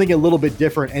something a little bit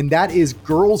different, and that is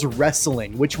girls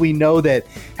wrestling, which we know that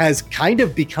has kind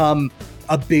of become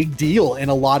a big deal in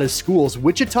a lot of schools.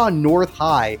 Wichita North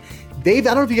High, I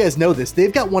don't know if you guys know this,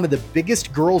 they've got one of the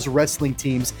biggest girls wrestling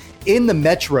teams in the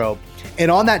Metro. And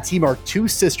on that team are 2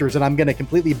 sisters, and I'm going to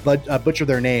completely butcher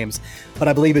their names, but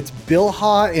I believe it's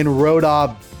Bilha and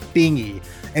Rhoda Bingi.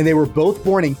 And they were both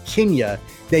born in Kenya.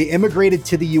 They immigrated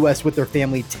to the U.S. with their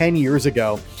family 10 years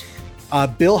ago.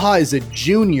 Bilha is a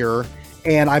junior,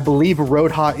 and I believe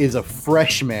Rhoda is a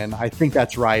freshman. I think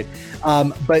that's right.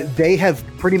 But they have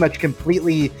pretty much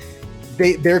completely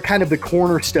they're kind of the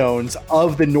cornerstones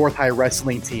of the North High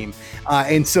wrestling team.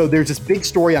 And so there's this big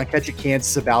story on Catch It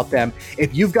Kansas about them.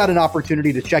 If you've got an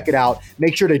opportunity to check it out,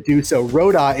 make sure to do so.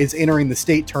 Rhoda is entering the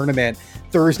state tournament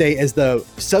Thursday as the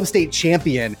sub-state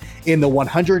champion in the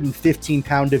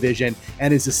 115-pound division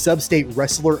and is the sub-state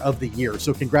wrestler of the year.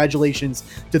 So congratulations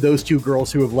to those two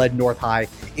girls who have led North High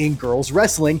in girls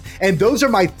wrestling. And those are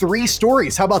my 3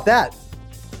 stories. How about that?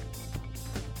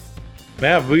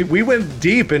 Man, we went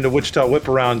deep into Wichita Whip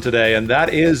Around today, and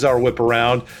that is our Whip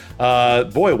Around.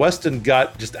 Boy, Weston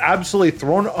got just absolutely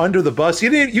thrown under the bus. You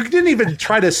didn't even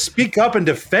try to speak up and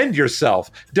defend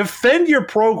yourself. Defend your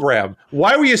program.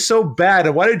 Why were you so bad,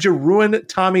 and why did you ruin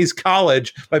Tommy's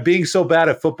college by being so bad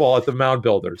at football at the Mound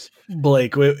Builders?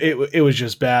 Blake, it was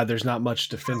just bad. There's not much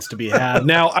defense to be had.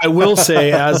 Now, I will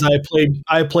say, as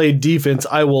I played defense,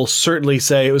 I will certainly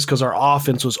say it was because our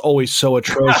offense was always so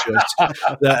atrocious.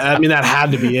 That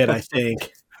had to be it, I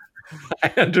think.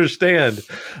 I understand.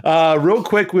 Real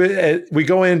quick, we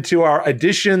go into our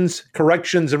additions,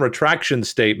 corrections, and retractions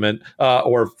statement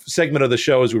or segment of the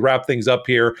show as we wrap things up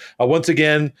here. Once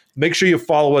again, make sure you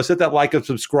follow us, hit that like and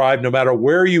subscribe no matter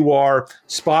where you are.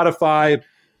 Spotify,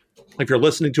 if you're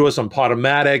listening to us on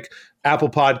Podomatic, Apple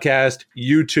Podcast,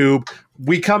 YouTube.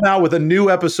 We come out with a new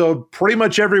episode pretty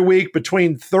much every week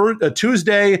between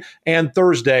Tuesday and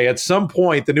Thursday. At some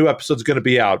point, the new episode is going to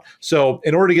be out. So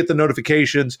in order to get the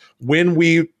notifications when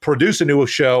we produce a new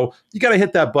show, you got to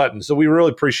hit that button. So we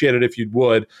really appreciate it if you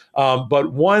would.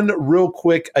 But one real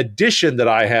quick addition that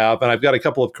I have, and I've got a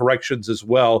couple of corrections as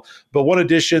well, but one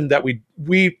addition that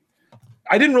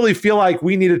I didn't really feel like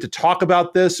we needed to talk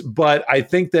about this, but I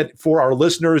think that for our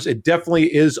listeners, it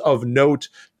definitely is of note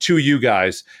to you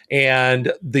guys.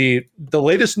 And the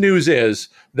latest news is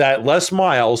that Les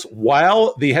Miles,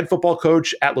 while the head football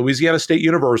coach at Louisiana State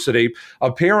University,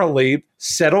 apparently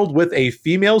settled with a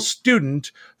female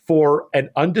student for an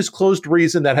undisclosed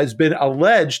reason that has been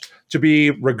alleged to be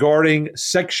regarding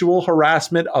sexual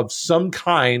harassment of some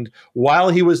kind while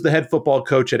he was the head football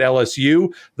coach at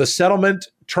LSU. The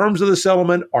terms of the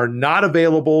settlement are not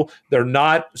available. They're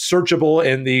not searchable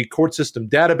in the court system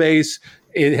database.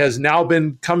 It has now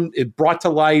been brought to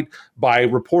light by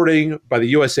reporting by the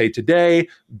USA Today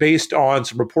based on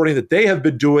some reporting that they have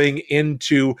been doing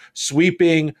into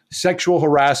sweeping sexual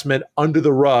harassment under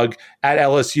the rug at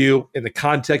LSU in the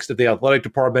context of the athletic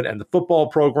department and the football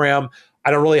program.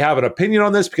 I don't really have an opinion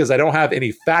on this because I don't have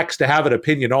any facts to have an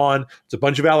opinion on. It's a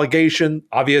bunch of allegation.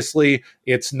 Obviously,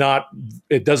 it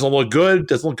doesn't look good.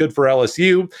 Doesn't look good for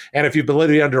LSU. And if you've been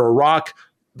living under a rock,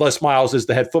 Les Miles is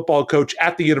the head football coach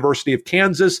at the University of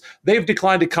Kansas. They've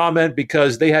declined to comment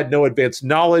because they had no advanced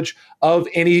knowledge of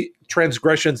any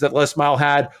transgressions that Les Miles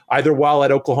had either while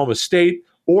at Oklahoma State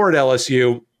or at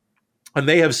LSU. And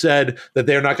they have said that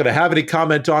they're not going to have any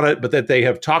comment on it, but that they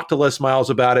have talked to Les Miles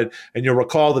about it. And you'll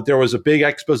recall that there was a big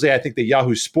expose, I think that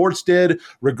Yahoo Sports did,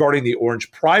 regarding the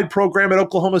Orange Pride program at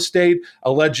Oklahoma State,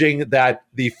 alleging that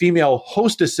the female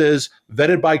hostesses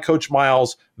vetted by Coach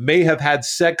Miles may have had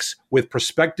sex with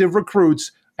prospective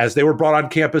recruits as they were brought on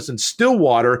campus in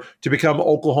Stillwater to become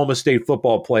Oklahoma State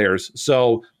football players.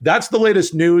 So that's the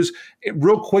latest news.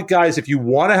 Real quick, guys, if you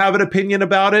want to have an opinion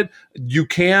about it, you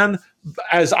can.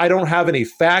 As I don't have any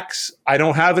facts, I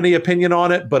don't have any opinion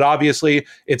on it, but obviously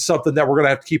it's something that we're going to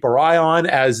have to keep our eye on,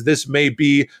 as this may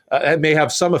be, it may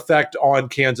have some effect on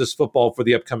Kansas football for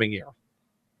the upcoming year.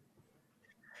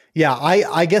 Yeah,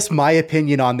 I guess my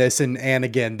opinion on this, and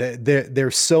again,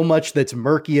 there's so much that's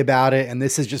murky about it, and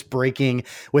this is just breaking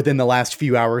within the last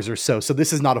few hours or so. So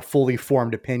this is not a fully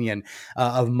formed opinion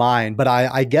of mine, but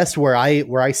I guess where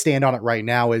I stand on it right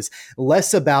now is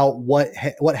less about what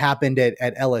happened at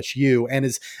LSU, and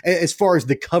as far as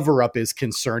the cover up is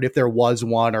concerned, if there was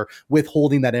one, or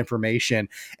withholding that information,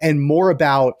 and more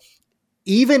about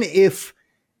even if,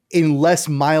 in Les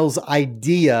Miles'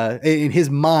 idea, in his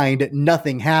mind,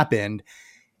 nothing happened,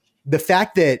 the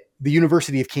fact that the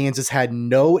University of Kansas had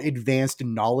no advanced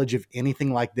knowledge of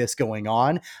anything like this going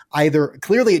on, either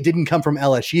clearly it didn't come from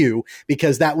LSU,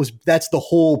 because that's the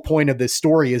whole point of this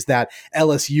story, is that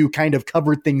LSU kind of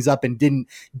covered things up and didn't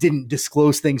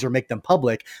disclose things or make them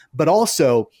public. But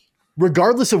also,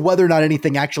 regardless of whether or not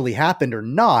anything actually happened or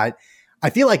not, I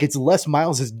feel like it's Les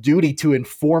Miles' duty to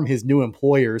inform his new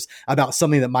employers about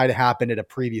something that might have happened at a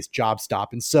previous job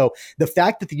stop. And so the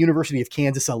fact that the University of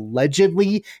Kansas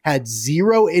allegedly had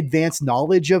zero advanced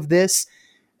knowledge of this,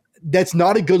 that's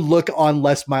not a good look on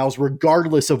Les Miles,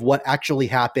 regardless of what actually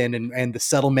happened and the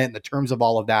settlement and the terms of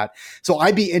all of that. So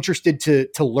I'd be interested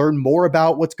to learn more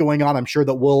about what's going on. I'm sure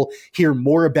that we'll hear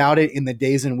more about it in the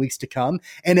days and weeks to come.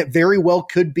 And it very well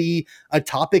could be a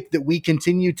topic that we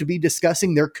continue to be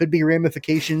discussing. There could be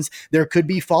ramifications. There could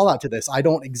be fallout to this. I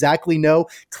don't exactly know.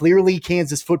 Clearly,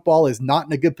 Kansas football is not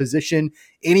in a good position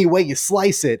any way you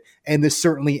slice it, and this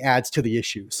certainly adds to the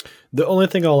issues. The only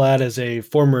thing I'll add as a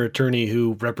former attorney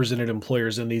who represented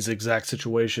employers in these exact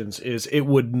situations is it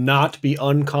would not be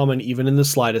uncommon even in the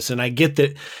slightest. And I get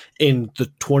that in the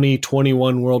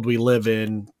 2021 world we live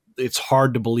in, it's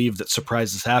hard to believe that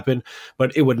surprises happen,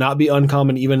 but it would not be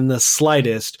uncommon even in the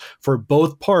slightest for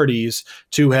both parties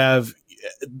to have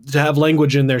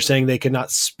language in there saying they cannot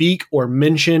speak or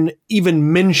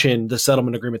even mention the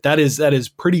settlement agreement. That is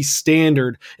pretty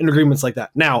standard in agreements like that.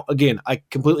 Now, again, I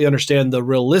completely understand the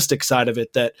realistic side of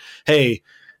it that, hey,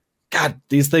 God,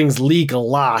 these things leak a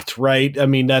lot, right? I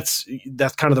mean, that's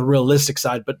kind of the realistic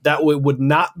side, but that would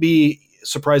not be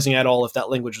surprising at all if that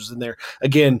language was in there.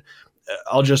 Again,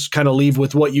 I'll just kind of leave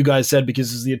with what you guys said,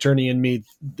 because as the attorney in me,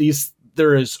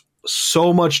 there is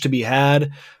so much to be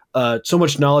had. So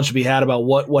much knowledge to be had about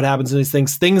what happens in these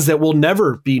things that will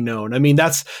never be known. I mean,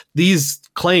 these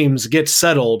claims get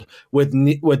settled with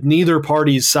neither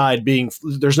party's side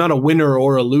there's not a winner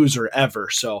or a loser ever.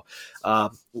 So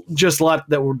just a lot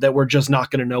that we're just not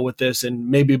going to know with this, and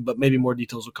maybe more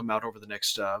details will come out over the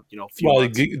next few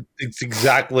months. It's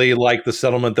exactly like the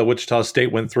settlement that Wichita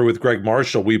State went through with Greg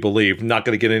Marshall, we believe. Not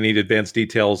going to get any advanced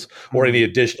details or any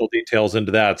additional details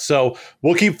into that. So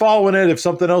we'll keep following it. If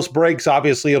something else breaks,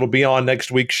 obviously it'll be on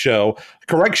next week's show.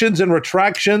 Corrections and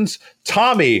retractions.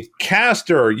 Tommy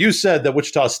Castor, you said that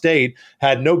Wichita State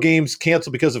had no games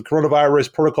canceled because of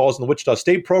coronavirus protocols in the Wichita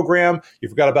State program. You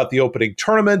forgot about the opening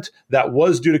tournament. That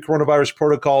was due to coronavirus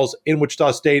protocols in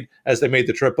Wichita State as they made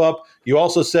the trip up. You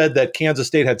also said that Kansas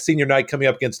State had senior night coming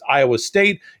up against Iowa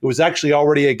State. It was actually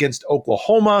already against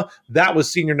Oklahoma. That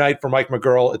was senior night for Mike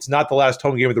McGurl. It's not the last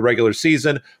home game of the regular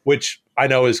season, which I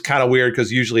know is kind of weird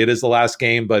because usually it is the last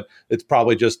game, but it's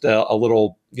probably just a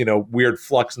little, weird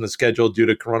flux in the schedule due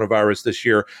to coronavirus this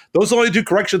year. Those are the only two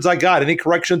corrections I got. Any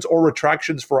corrections or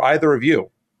retractions for either of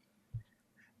you?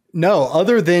 No,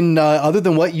 other than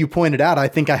what you pointed out, I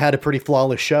think I had a pretty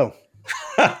flawless show.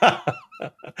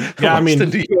 Yeah, I mean,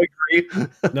 do you agree?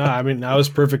 No, I mean, I was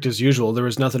perfect as usual. There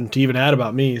was nothing to even add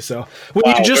about me. So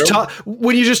when you just talk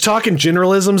in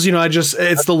generalisms,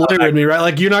 it's the lawyer in me, right?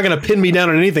 Like, you're not going to pin me down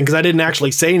on anything because I didn't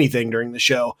actually say anything during the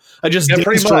show. I just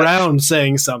danced around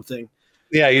saying something.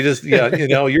 Yeah, you're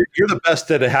the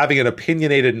best at having an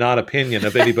opinionated non-opinion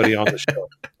of anybody on the show,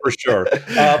 for sure.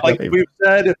 Like we've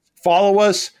said, follow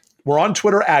us. We're on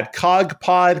Twitter at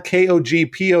COGPod,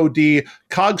 KOGPOD,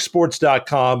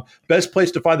 COGsports.com. Best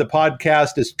place to find the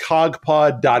podcast is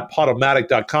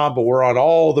cogpod.podomatic.com, but we're on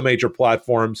all the major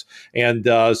platforms. And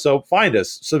so find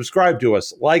us, subscribe to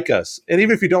us, like us. And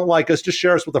even if you don't like us, just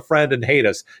share us with a friend and hate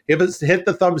us. Hit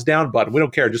the thumbs down button. We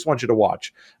don't care. Just want you to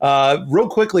watch. Real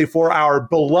quickly for our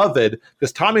beloved,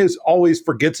 because Tommy always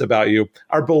forgets about you,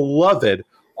 our beloved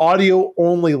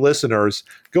audio-only listeners,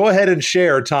 go ahead and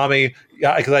share, Tommy,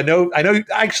 because I know.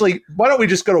 Actually, why don't we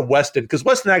just go to Weston? Because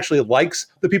Weston actually likes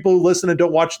the people who listen and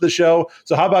don't watch the show.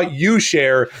 So how about you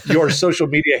share your social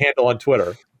media handle on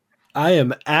Twitter? I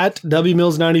am at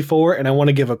WMills94, and I want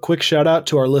to give a quick shout out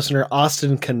to our listener,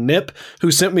 Austin Knipp,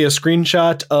 who sent me a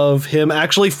screenshot of him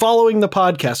actually following the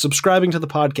podcast, subscribing to the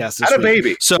podcast this week.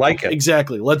 Baby. So, like it.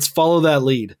 Exactly. Let's follow that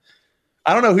lead.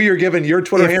 I don't know who you're giving your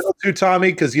Twitter handle to,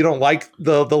 Tommy, because you don't like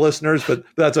the listeners, but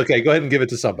that's okay. Go ahead and give it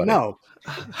to somebody. No.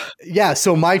 Yeah,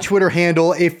 so my Twitter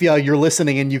handle, if you're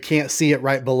listening and you can't see it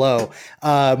right below,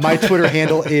 my Twitter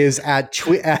handle is at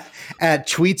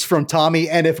tweets from Tommy.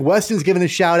 And if Weston's giving a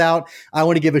shout out, I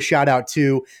want to give a shout out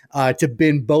to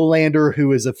Ben Bolander,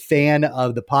 who is a fan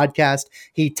of the podcast.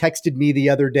 He texted me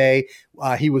the other day.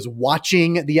 He was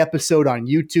watching the episode on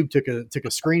YouTube, took a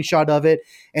screenshot of it,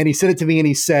 and he sent it to me and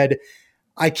he said,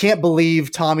 I can't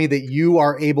believe, Tommy, that you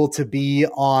are able to be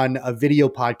on a video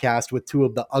podcast with two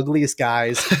of the ugliest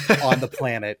guys on the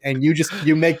planet. And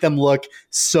you make them look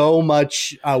so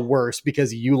much worse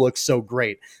because you look so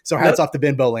great. So hats off to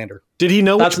Ben Bolander. Did he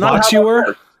know which box you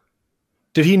were?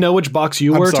 Did he know which box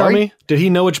you were, Tommy? Did he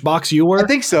know which box you were? I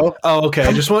think so. Oh, okay.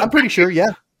 I'm pretty sure.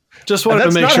 Yeah. Just wanted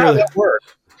to make sure that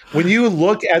works. When you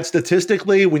look at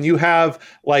statistically, when you have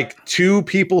like two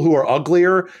people who are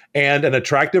uglier and an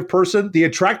attractive person, the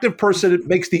attractive person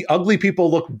makes the ugly people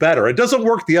look better. It doesn't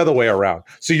work the other way around.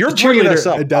 So you're bringing us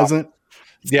up. It doesn't.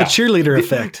 Yeah. The cheerleader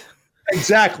effect.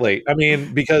 Exactly. I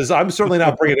mean, because I'm certainly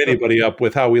not bringing anybody up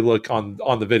with how we look on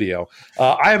the video.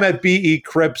 I am at BE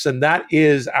Cripps, and that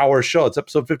is our show. It's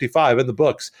episode 55 in the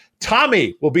books.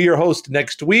 Tommy will be your host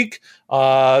next week.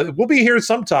 We'll be here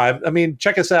sometime. I mean,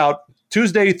 check us out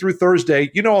Tuesday through Thursday.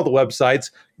 You know all the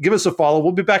websites. Give us a follow.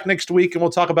 We'll be back next week, and we'll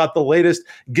talk about the latest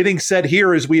getting set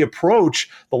here as we approach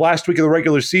the last week of the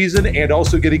regular season and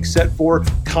also getting set for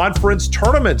conference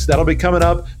tournaments. That'll be coming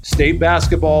up. State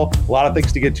basketball. A lot of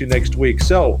things to get to next week.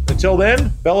 So until then,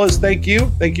 fellas, thank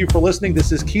you. Thank you for listening.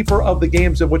 This is Keeper of the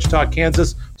Games in Wichita,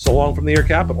 Kansas. So long from the Air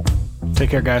Capital. Take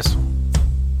care, guys.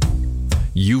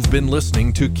 You've been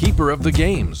listening to Keeper of the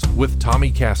Games with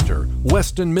Tommy Castor,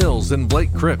 Weston Mills, and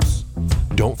Blake Cripps.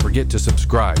 Don't forget to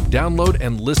subscribe, download,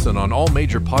 and listen on all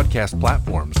major podcast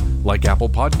platforms like Apple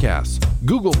Podcasts,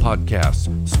 Google Podcasts,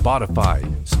 Spotify,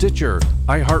 Stitcher,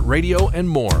 iHeartRadio, and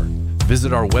more.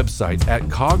 Visit our website at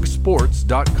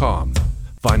cogsports.com.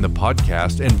 Find the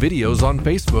podcast and videos on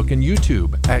Facebook and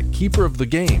YouTube at Keeper of the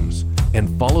Games.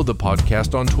 And follow the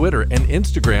podcast on Twitter and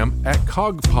Instagram at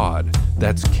CogPod.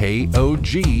 That's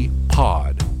KOG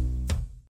Pod.